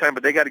deal every time,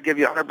 but they got to give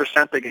you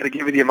 100%. They got to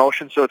give you the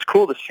emotion. So it's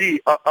cool to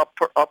see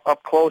up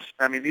close.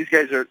 I mean, these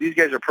guys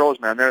are pros,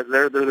 man. They're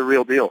the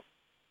real deal.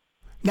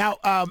 Now,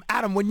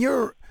 Adam, when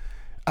you're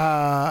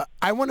I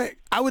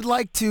would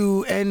like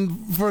to,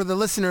 and for the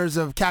listeners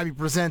of Cabby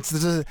Presents,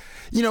 there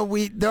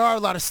are a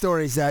lot of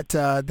stories that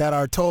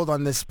are told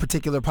on this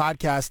particular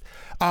podcast.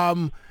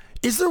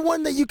 Is there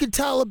one that you could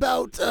tell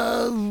about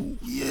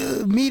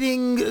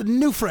meeting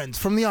new friends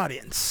from the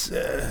audience?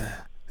 An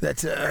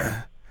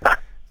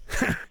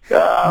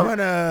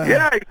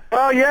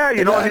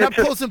up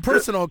close and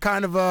personal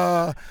kind of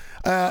a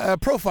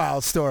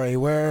profile story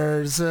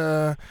where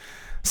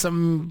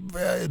some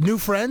new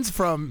friends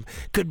from,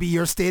 could be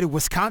your state of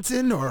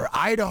Wisconsin or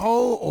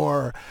Idaho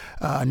or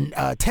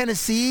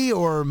Tennessee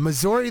or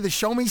Missouri, the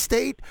Show Me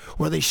State.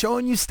 Were they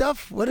showing you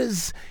stuff?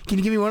 Can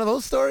you give me one of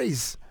those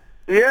stories?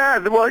 Yeah,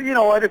 well, you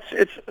know what,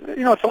 it's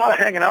a lot of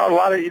hanging out, a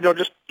lot of,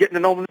 just getting to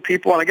know the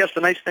people. And I guess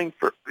the nice thing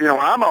for, when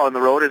I'm out on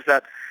the road is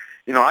that,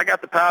 I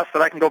got the pass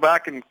that I can go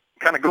back and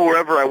kind of go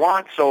wherever I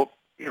want. So,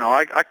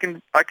 I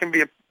can be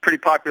a pretty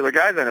popular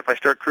guy then if I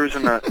start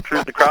cruising the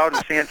crowd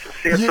and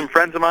seeing some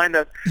friends of mine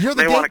that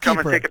may want to come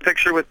and take a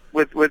picture with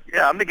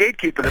I'm the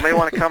gatekeeper. They may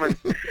want to come and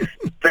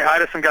say hi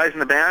to some guys in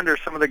the band or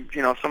some of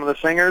the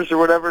singers or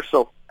whatever.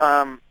 So,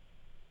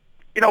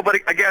 but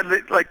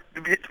again, like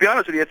to be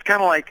honest with you, it's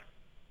kind of like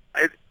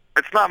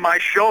it's not my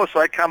show,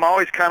 so I'm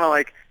always kind of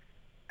like,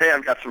 hey,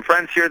 I've got some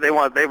friends here.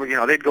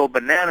 They'd go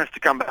bananas to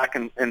come back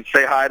and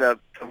say hi to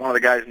one of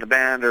the guys in the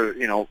band or,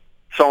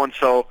 so and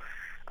so.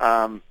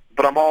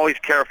 But I'm always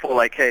careful,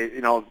 like, hey,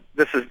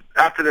 this is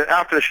after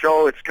the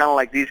show. It's kind of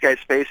like these guys'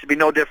 space. It'd be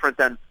no different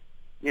than,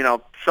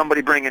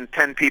 somebody bringing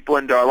 10 people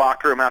into our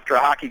locker room after a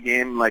hockey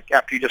game, like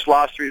after you just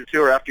lost 3-2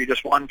 or after you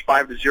just won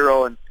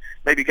 5-0, and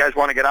maybe you guys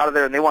want to get out of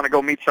there and they want to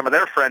go meet some of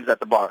their friends at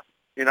the bar,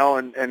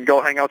 and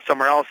go hang out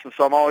somewhere else. And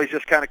so I'm always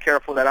just kind of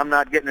careful that I'm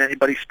not getting in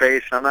anybody's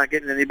space and I'm not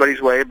getting in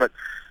anybody's way. But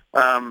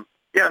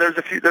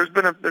there's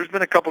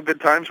been a couple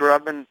good times where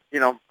I've been,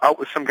 out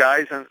with some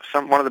guys and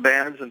one of the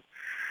bands, and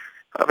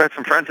I've had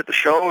some friends at the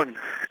show, and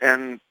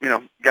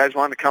guys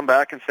wanted to come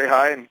back and say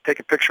hi and take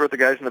a picture with the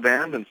guys in the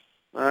band, and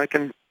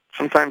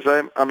sometimes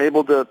I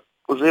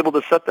was able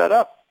to set that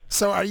up.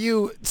 So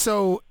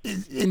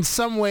in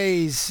some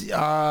ways,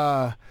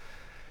 I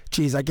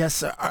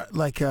guess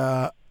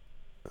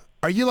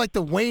are you like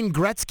the Wayne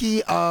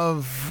Gretzky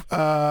of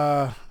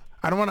I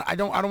don't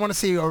want to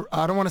say a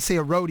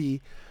roadie,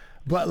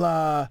 but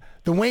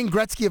the Wayne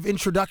Gretzky of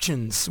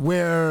introductions,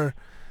 where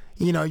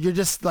your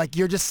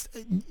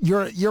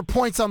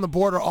points on the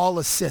board are all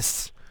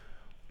assists.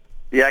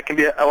 Yeah, it can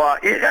be.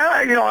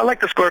 I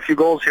like to score a few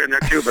goals here and there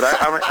too, but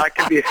I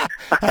can be.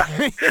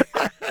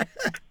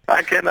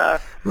 I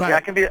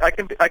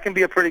can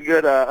be a pretty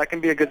good. I can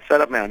be a good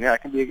setup man. Yeah, I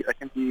can be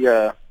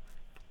the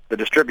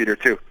distributor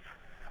too.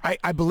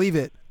 I believe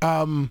it.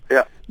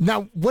 Yeah.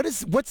 Now,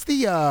 what's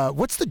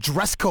the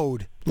dress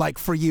code like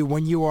for you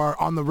when you are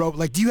on the road?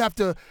 Like, do you have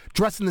to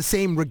dress in the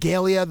same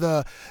regalia?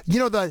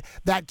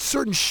 That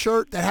certain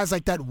shirt that has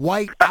like that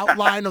white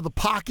outline of the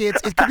pockets.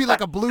 It could be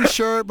like a blue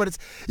shirt, but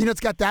it's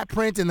got that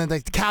print, and then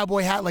like the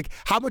cowboy hat. Like,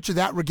 how much of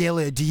that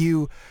regalia do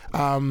you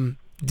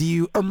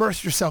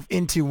immerse yourself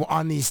into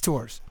on these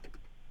tours?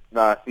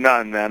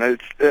 None, man.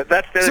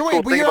 That's the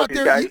cool thing about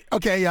these guys.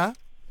 Okay, yeah.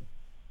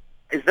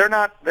 Is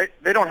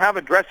they don't have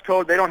a dress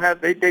code. They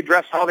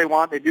dress how they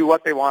want. They do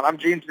what they want. I'm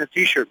jeans and a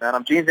t-shirt, man.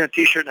 I'm jeans and a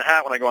t-shirt and a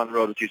hat when I go on the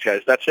road with these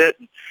guys. That's it.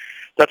 And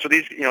that's what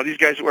these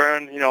guys are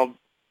wearing.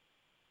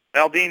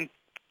 Aldean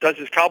does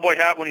his cowboy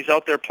hat when he's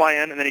out there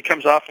playing, and then he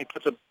comes off and he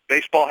puts a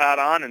baseball hat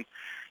on and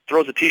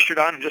throws a t-shirt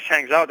on and just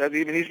hangs out.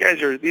 These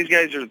guys are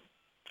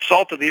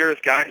salt of the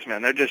earth guys,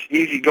 man. They're just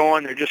easy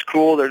going. They're just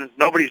cool.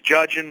 Nobody's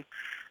judging.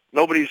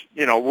 Nobody's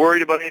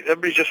worried about it.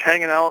 Everybody's just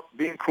hanging out,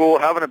 being cool,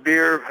 having a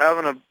beer,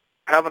 having a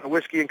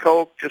whiskey and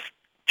Coke, just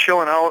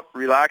chilling out,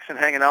 relaxing,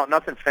 hanging out,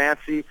 nothing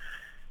fancy.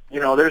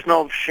 There's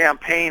no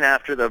champagne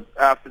after the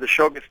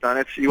show gets done.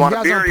 It's you want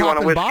a beer, you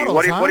want a whiskey. Bottles,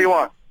 what do you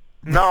want?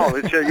 No,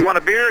 it's you want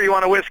a beer, or you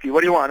want a whiskey.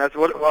 What do you want? That's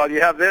what. Well,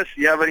 you have this.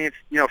 You have any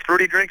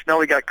fruity drinks? No,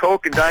 we got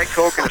Coke and Diet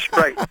Coke and a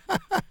Sprite.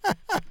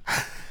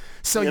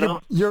 So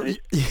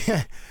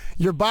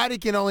your body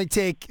can only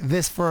take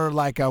this for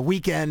like a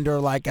weekend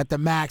or like at the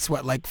max,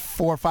 like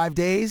 4 or 5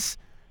 days?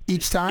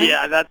 Each time?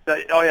 Yeah,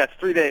 it's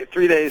 3 days.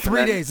 3 days.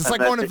 3 days. It's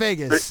like going to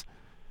Vegas.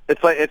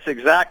 It's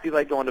exactly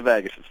like going to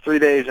Vegas. It's 3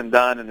 days and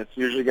done, and it's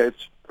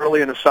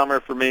early in the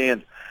summer for me,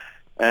 and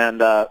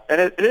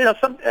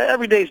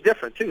every day is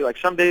different too. Like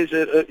some days,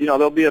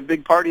 there'll be a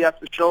big party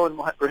after the show, and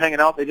we're hanging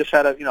out. They just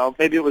had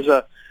maybe it was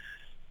a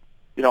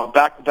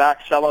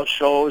back-to-back sellout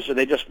shows, or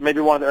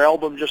maybe one of their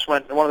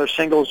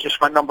singles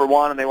just went number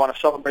one, and they want to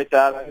celebrate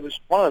that. It was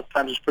one of the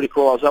times. It was pretty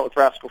cool. I was out with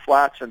Rascal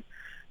Flatts, and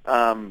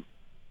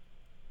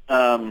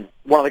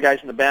one of the guys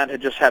in the band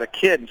had just had a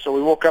kid, and so we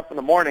woke up in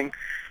the morning.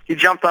 He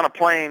jumped on a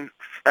plane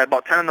at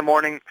about 10 in the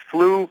morning,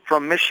 flew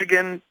from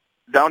Michigan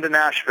down to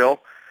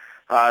Nashville.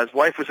 His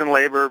wife was in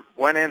labor,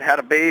 went in, had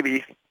a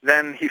baby.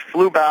 Then he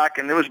flew back,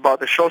 and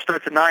the show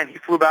starts at 9. He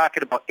flew back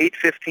at about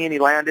 8:15. He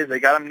landed. They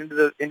got him into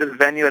the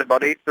venue at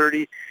about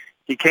 8:30.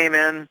 He came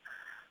in.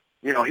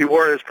 It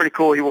was pretty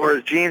cool. He wore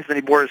his jeans, then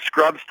he wore his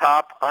scrubs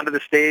top onto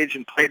the stage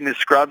and played in his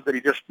scrubs that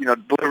he just,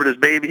 delivered his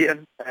baby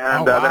in.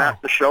 And then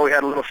after the show, we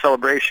had a little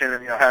celebration,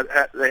 and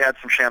they had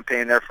some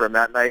champagne there for him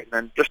that night, and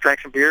then just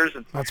drank some beers.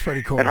 And that's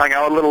pretty cool. And hung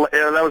out a little.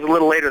 That was a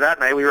little later that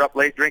night. We were up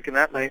late drinking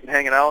that night and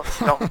hanging out,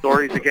 telling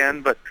stories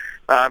again. But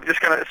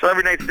just kind of so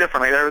every night's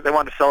different. Like they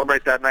wanted to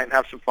celebrate that night and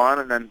have some fun,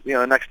 and then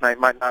the next night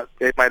might have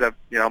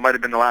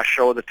been the last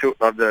show of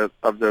the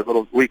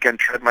little weekend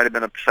trip. Might have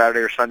been a Saturday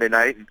or Sunday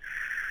night, and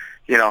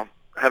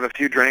have a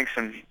few drinks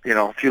and,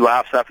 a few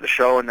laughs after the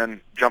show, and then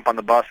jump on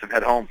the bus and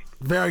head home.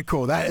 Very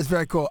cool. That is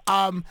very cool.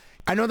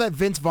 I know that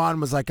Vince Vaughn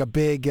was like a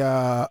big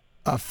a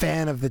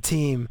fan of the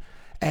team,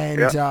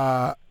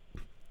 and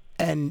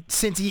and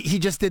since he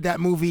just did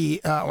that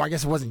movie, or I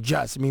guess it wasn't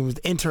just. I mean, it was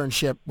the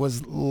Internship.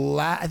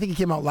 I think it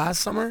came out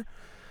last summer.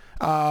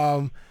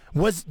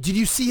 Did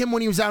you see him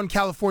when he was out in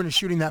California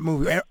shooting that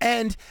movie?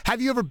 And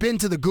have you ever been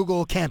to the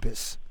Google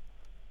campus?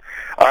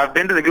 I've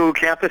been to the Google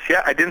campus.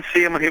 Yeah, I didn't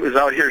see him when he was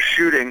out here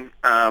shooting.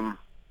 I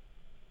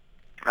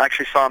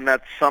actually saw him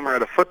that summer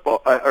at a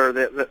football,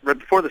 right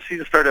before the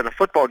season started, at a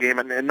football game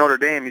in Notre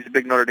Dame. He's a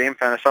big Notre Dame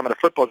fan. I saw him at a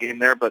football game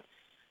there, but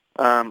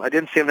I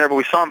didn't see him there.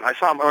 But I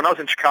saw him when I was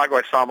in Chicago.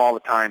 I saw him all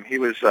the time. He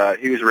was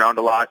around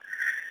a lot.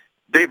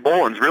 Dave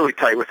Boland's really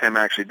tight with him,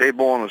 actually. Dave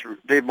Boland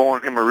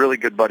and him were really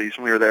good buddies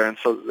when we were there, and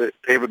so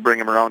Dave would bring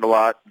him around a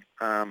lot.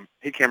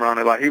 He came around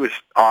a lot. He was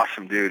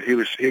awesome, dude. He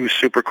was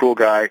super cool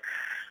guy.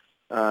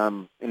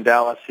 In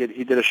Dallas,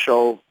 he did a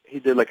show. He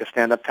did like a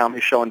stand-up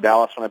comedy show in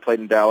Dallas when I played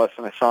in Dallas,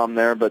 and I saw him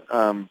there. But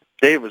Boland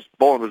was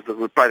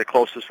probably the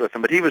closest with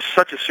him. But he was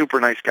such a super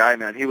nice guy,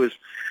 man. He was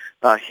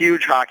a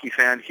huge hockey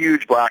fan,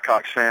 huge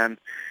Blackhawks fan,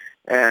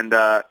 and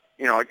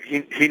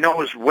he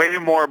knows way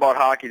more about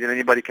hockey than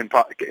anybody can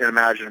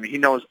imagine. I mean, he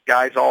knows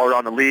guys all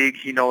around the league.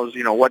 He knows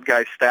what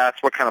guys' stats,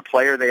 what kind of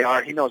player they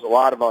are. He knows a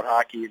lot about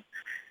hockey.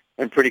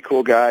 And pretty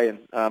cool guy,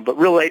 and but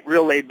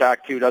real laid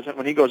back too.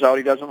 When he goes out,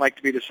 he doesn't like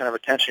to be the center of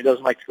attention. He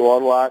doesn't like to go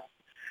out a lot.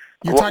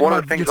 You're talking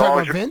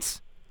about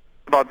Vince?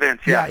 About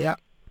Vince, yeah.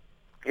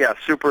 Yeah,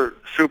 super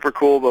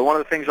cool. But one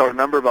of the things I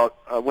remember about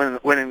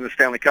winning the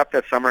Stanley Cup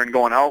that summer and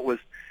going out was,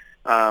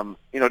 during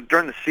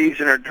the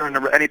season or during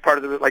any part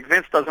of the, like,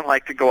 Vince doesn't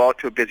like to go out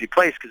to a busy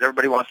place because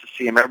everybody wants to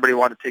see him. Everybody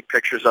wanted to take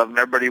pictures of him.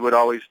 Everybody would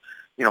always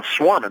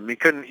swarm him. He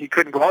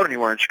couldn't go out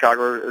anywhere in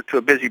Chicago or to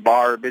a busy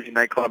bar or a busy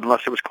nightclub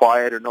unless it was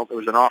quiet or it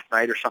was an off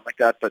night or something like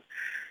that. But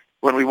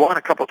when we won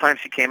a couple of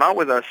times, he came out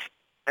with us,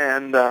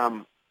 and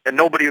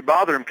nobody would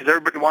bother him because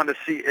everybody wanted to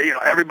see.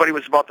 Everybody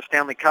was about the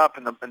Stanley Cup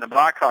and the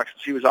Blackhawks.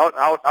 So he was out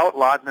a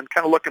lot. And then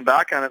kind of looking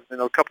back on it,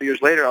 a couple of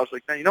years later, I was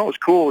like, man, what was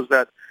cool was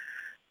that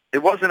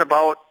it wasn't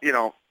about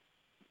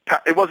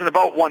it wasn't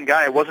about one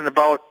guy. It wasn't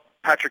about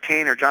Patrick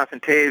Kane or Jonathan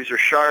Taves or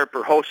Sharp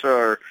or Hossa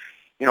or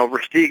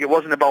Versteeg. It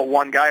wasn't about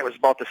one guy. It was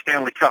about the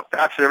Stanley Cup.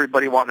 That's what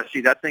everybody wanted to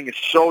see. That thing is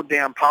so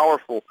damn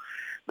powerful,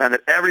 man,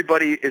 that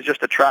everybody is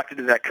just attracted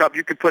to that cup.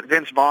 You could put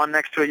Vince Vaughn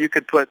next to it. You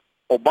could put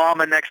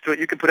Obama next to it.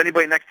 You could put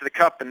anybody next to the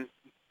cup, and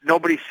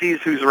nobody sees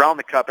who's around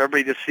the cup.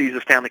 Everybody just sees the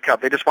Stanley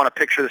Cup. They just want to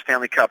picture the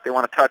Stanley Cup. They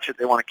want to touch it.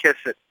 They want to kiss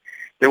it.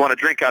 They want to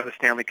drink out of the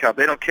Stanley Cup.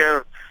 They don't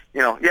care,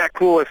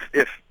 cool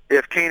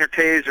if Kane or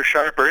Taves or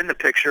Sharp are in the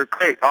picture,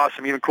 great,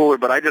 awesome, even cooler,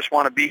 but I just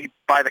want to be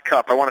by the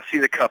cup. I want to see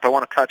the cup. I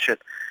want to touch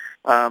it.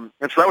 And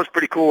so that was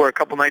pretty cool where a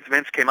couple nights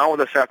Vince came out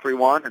with us after he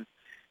won, and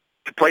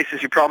to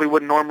places you probably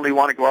wouldn't normally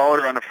want to go out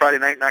or on a Friday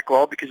night not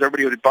go out because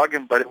everybody would bug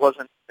him, but it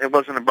wasn't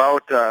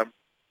about,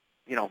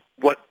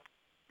 what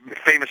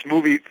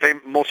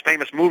most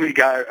famous movie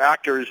guy or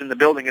actor is in the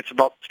building. It's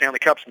about Stanley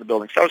Cups in the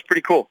building. So that was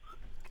pretty cool.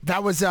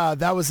 That was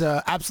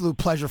an absolute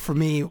pleasure for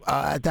me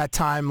at that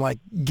time, like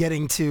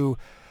getting to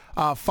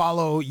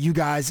follow you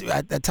guys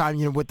at that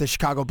time, with the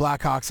Chicago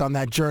Blackhawks on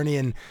that journey.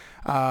 And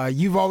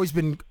you've always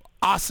been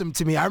awesome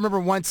to me. I remember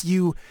once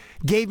you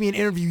gave me an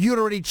interview. You'd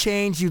already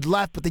changed, you'd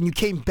left, but then you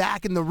came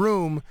back in the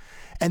room,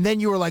 and then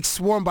you were like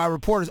swarmed by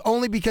reporters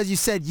only because you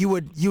said you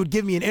would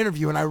give me an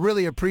interview, and I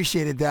really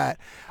appreciated that.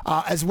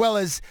 As well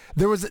as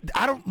there was,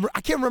 I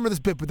can't remember this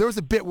bit, but there was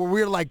a bit where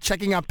we were like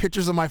checking out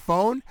pictures on my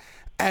phone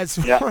as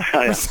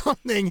for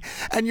something,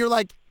 and you're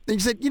like, and you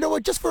said, you know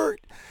what, just for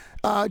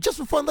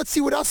fun, let's see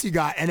what else you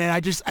got. And then I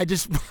just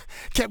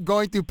kept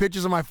going through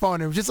pictures on my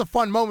phone. It was just a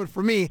fun moment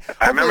for me.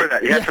 I remember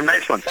that. You had some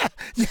nice ones.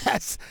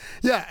 Yes.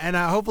 Yeah. And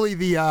hopefully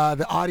the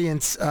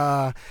audience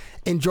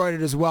enjoyed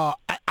it as well.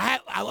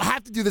 I'll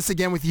have to do this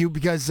again with you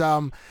because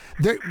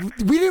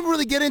we didn't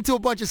really get into a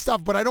bunch of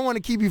stuff, but I don't want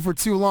to keep you for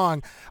too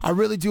long. I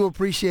really do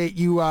appreciate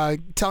you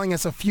telling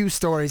us a few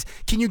stories.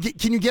 Can you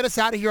get us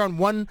out of here on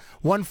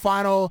one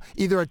final,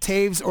 either a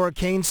Taves or a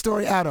Kane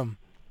story, Adam?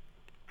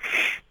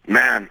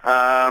 Man,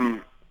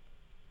 I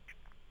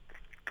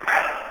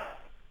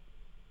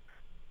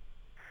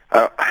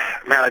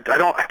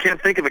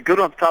can't think of a good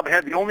one off the top of my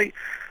head. The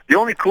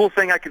only cool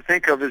thing I can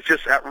think of is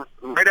just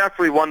right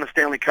after we won the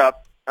Stanley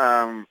Cup,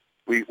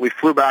 we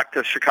flew back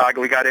to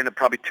Chicago. We got in at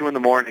probably 2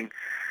 a.m,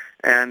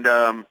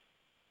 and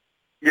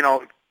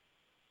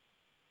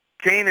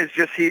Kane is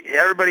just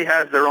everybody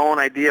has their own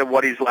idea of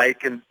what he's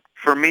like, and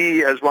for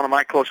me, as one of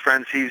my close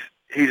friends, he's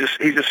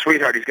a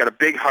sweetheart. He's got a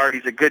big heart.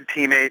 He's a good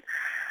teammate.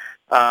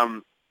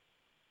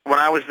 When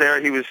I was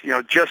there, he was,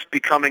 just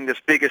becoming this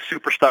biggest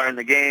superstar in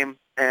the game.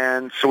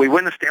 And so we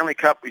win the Stanley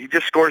Cup. He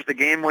just scores the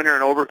game winner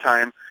in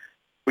overtime.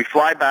 We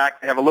fly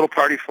back. They have a little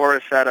party for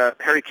us at a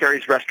Harry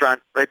Carey's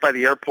restaurant right by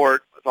the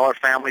airport with all our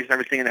families and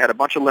everything. And they had a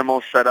bunch of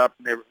limos set up.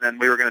 And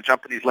we were going to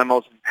jump in these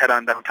limos and head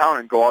on downtown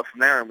and go out from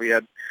there. And we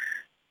had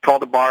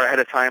called the bar ahead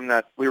of time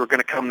that we were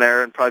going to come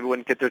there and probably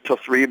wouldn't get there till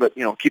 3, but,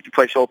 keep the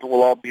place open.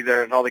 We'll all be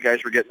there. And all the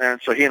guys were getting there.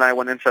 And so he and I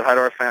went in and said hi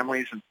to our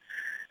families.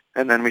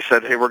 And then we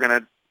said, hey, we're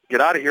going to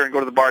get out of here and go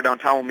to the bar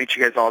downtown. We'll meet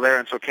you guys all there.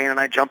 And so Kane and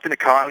I jumped in the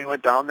car. We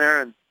went down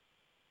there, and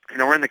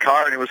we're in the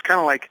car, and it was kind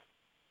of like,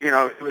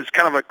 it was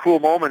kind of a cool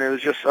moment. It was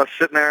just us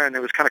sitting there, and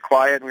it was kind of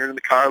quiet, and we were in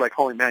the car like,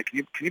 holy man,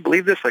 can you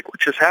believe this? Like, what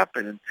just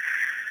happened?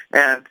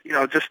 And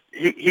just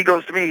he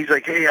goes to me. He's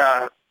like, hey,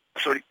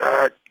 so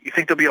you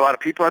think there'll be a lot of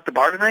people at the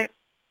bar tonight?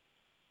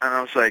 And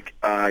I was like,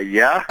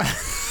 yeah.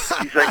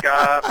 He's like,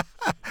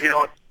 do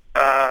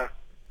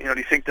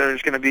you think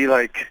there's going to be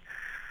like,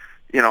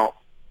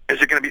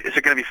 is it going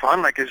to be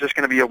fun? Like, is this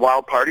going to be a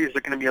wild party? Is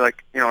it going to be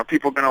like, are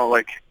people going to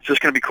like, is this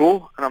going to be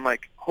cool? And I'm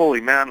like,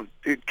 holy man,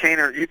 dude,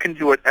 Kaner, you can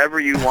do whatever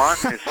you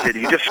want in this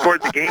city. You just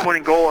scored the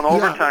game-winning goal in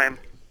overtime.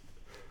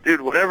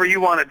 dude, whatever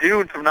you want to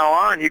do from now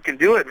on, you can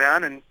do it,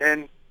 man,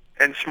 and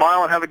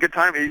smile and have a good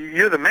time.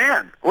 You're the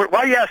man. Why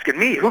are you asking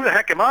me? Who the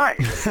heck am I?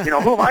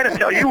 Who am I to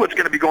tell you what's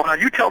going to be going on?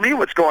 You tell me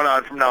what's going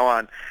on from now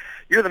on.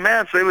 You're the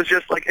man. So it was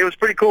just like, it was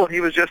pretty cool. And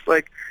he was just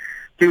like,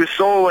 he was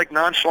so like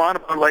nonchalant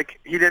about, like,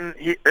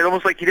 it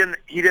almost like he didn't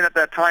at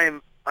that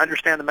time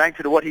understand the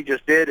magnitude of what he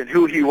just did and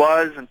who he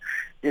was. And,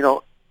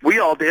 we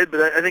all did,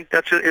 but I think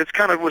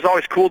was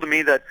always cool to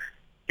me that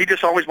he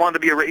just always wanted to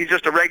be he was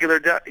just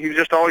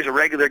always a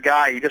regular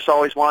guy. He just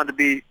always wanted to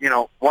be,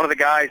 one of the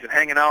guys and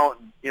hanging out.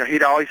 And,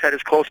 he'd always had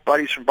his close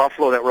buddies from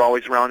Buffalo that were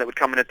always around that would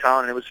come into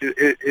town, and it was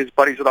his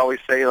buddies would always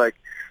say, like,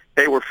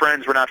 hey, we're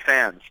friends, we're not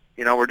fans.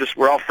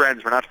 We're all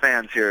friends, we're not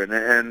fans here.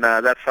 And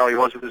that's how he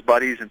was with his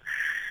buddies. And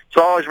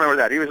so I always remember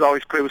that. It was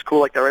cool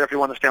like that. Right after he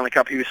won the Stanley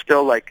Cup, he was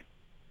still like,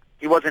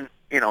 he wasn't,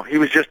 he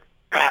was just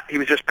Pat. He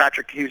was just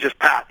Patrick. He was just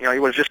Pat. He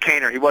was just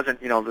Kaner. He wasn't,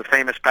 the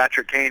famous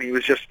Patrick Kane. He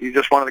was just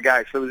one of the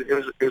guys. So it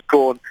was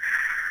cool. And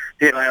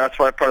he and I, that's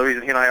why part of the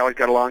reason he and I always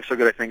got along so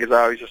good, I think, is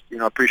I always just,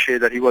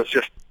 appreciated that he was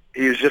just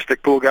a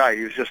cool guy.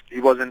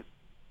 He wasn't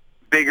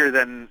bigger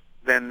than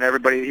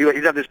everybody. He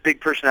had this big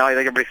personality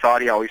like everybody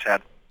thought he always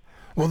had.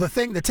 Well, the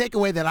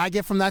takeaway that I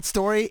get from that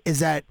story is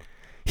that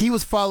he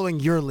was following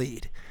your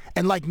lead.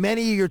 And like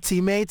many of your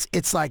teammates,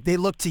 it's like they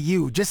look to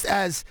you just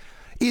as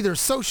either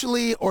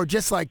socially or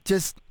just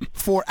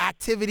for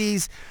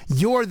activities.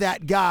 You're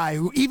that guy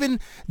who,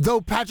 even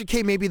though Patrick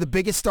Kane may be the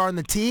biggest star on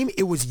the team,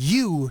 it was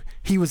you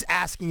he was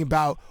asking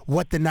about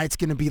what the night's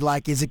going to be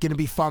like. Is it going to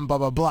be fun, blah,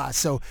 blah, blah.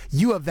 So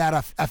you have that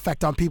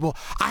effect on people.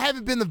 I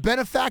haven't been the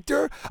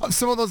benefactor of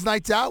some of those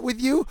nights out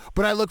with you,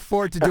 but I look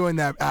forward to doing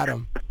that,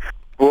 Adam.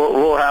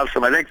 We'll have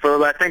some. I think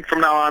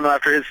from now on,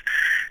 after his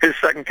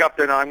second cup,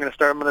 then I'm going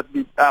to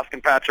be asking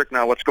Patrick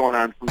now what's going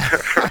on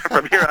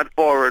from here on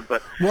forward.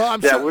 But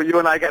sure, you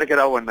and I got to get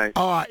out one night.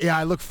 Oh yeah,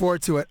 I look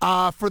forward to it.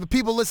 For the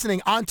people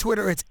listening on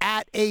Twitter, it's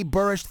at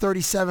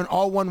 @aburish37,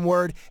 all one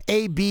word,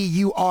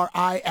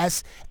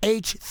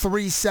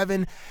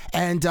 ABURISH37.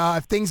 And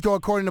if things go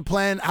according to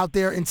plan out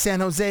there in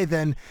San Jose,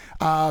 then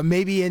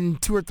maybe in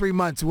 2 or 3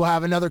 months we'll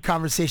have another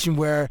conversation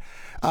where.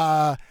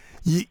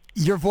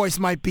 Your voice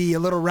might be a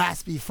little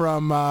raspy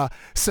from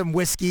some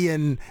whiskey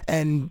and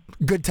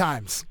good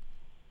times.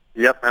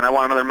 Yep, and I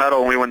want another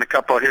medal when we win the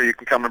cup out here. You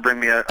can come and bring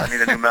me I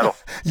need a new medal.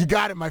 You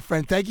got it, my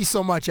friend. Thank you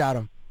so much,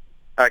 Adam.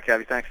 All right,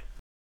 Cabby, thanks.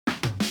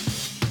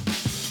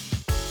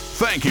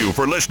 Thank you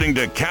for listening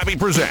to Cabby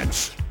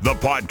Presents, the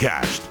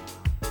podcast.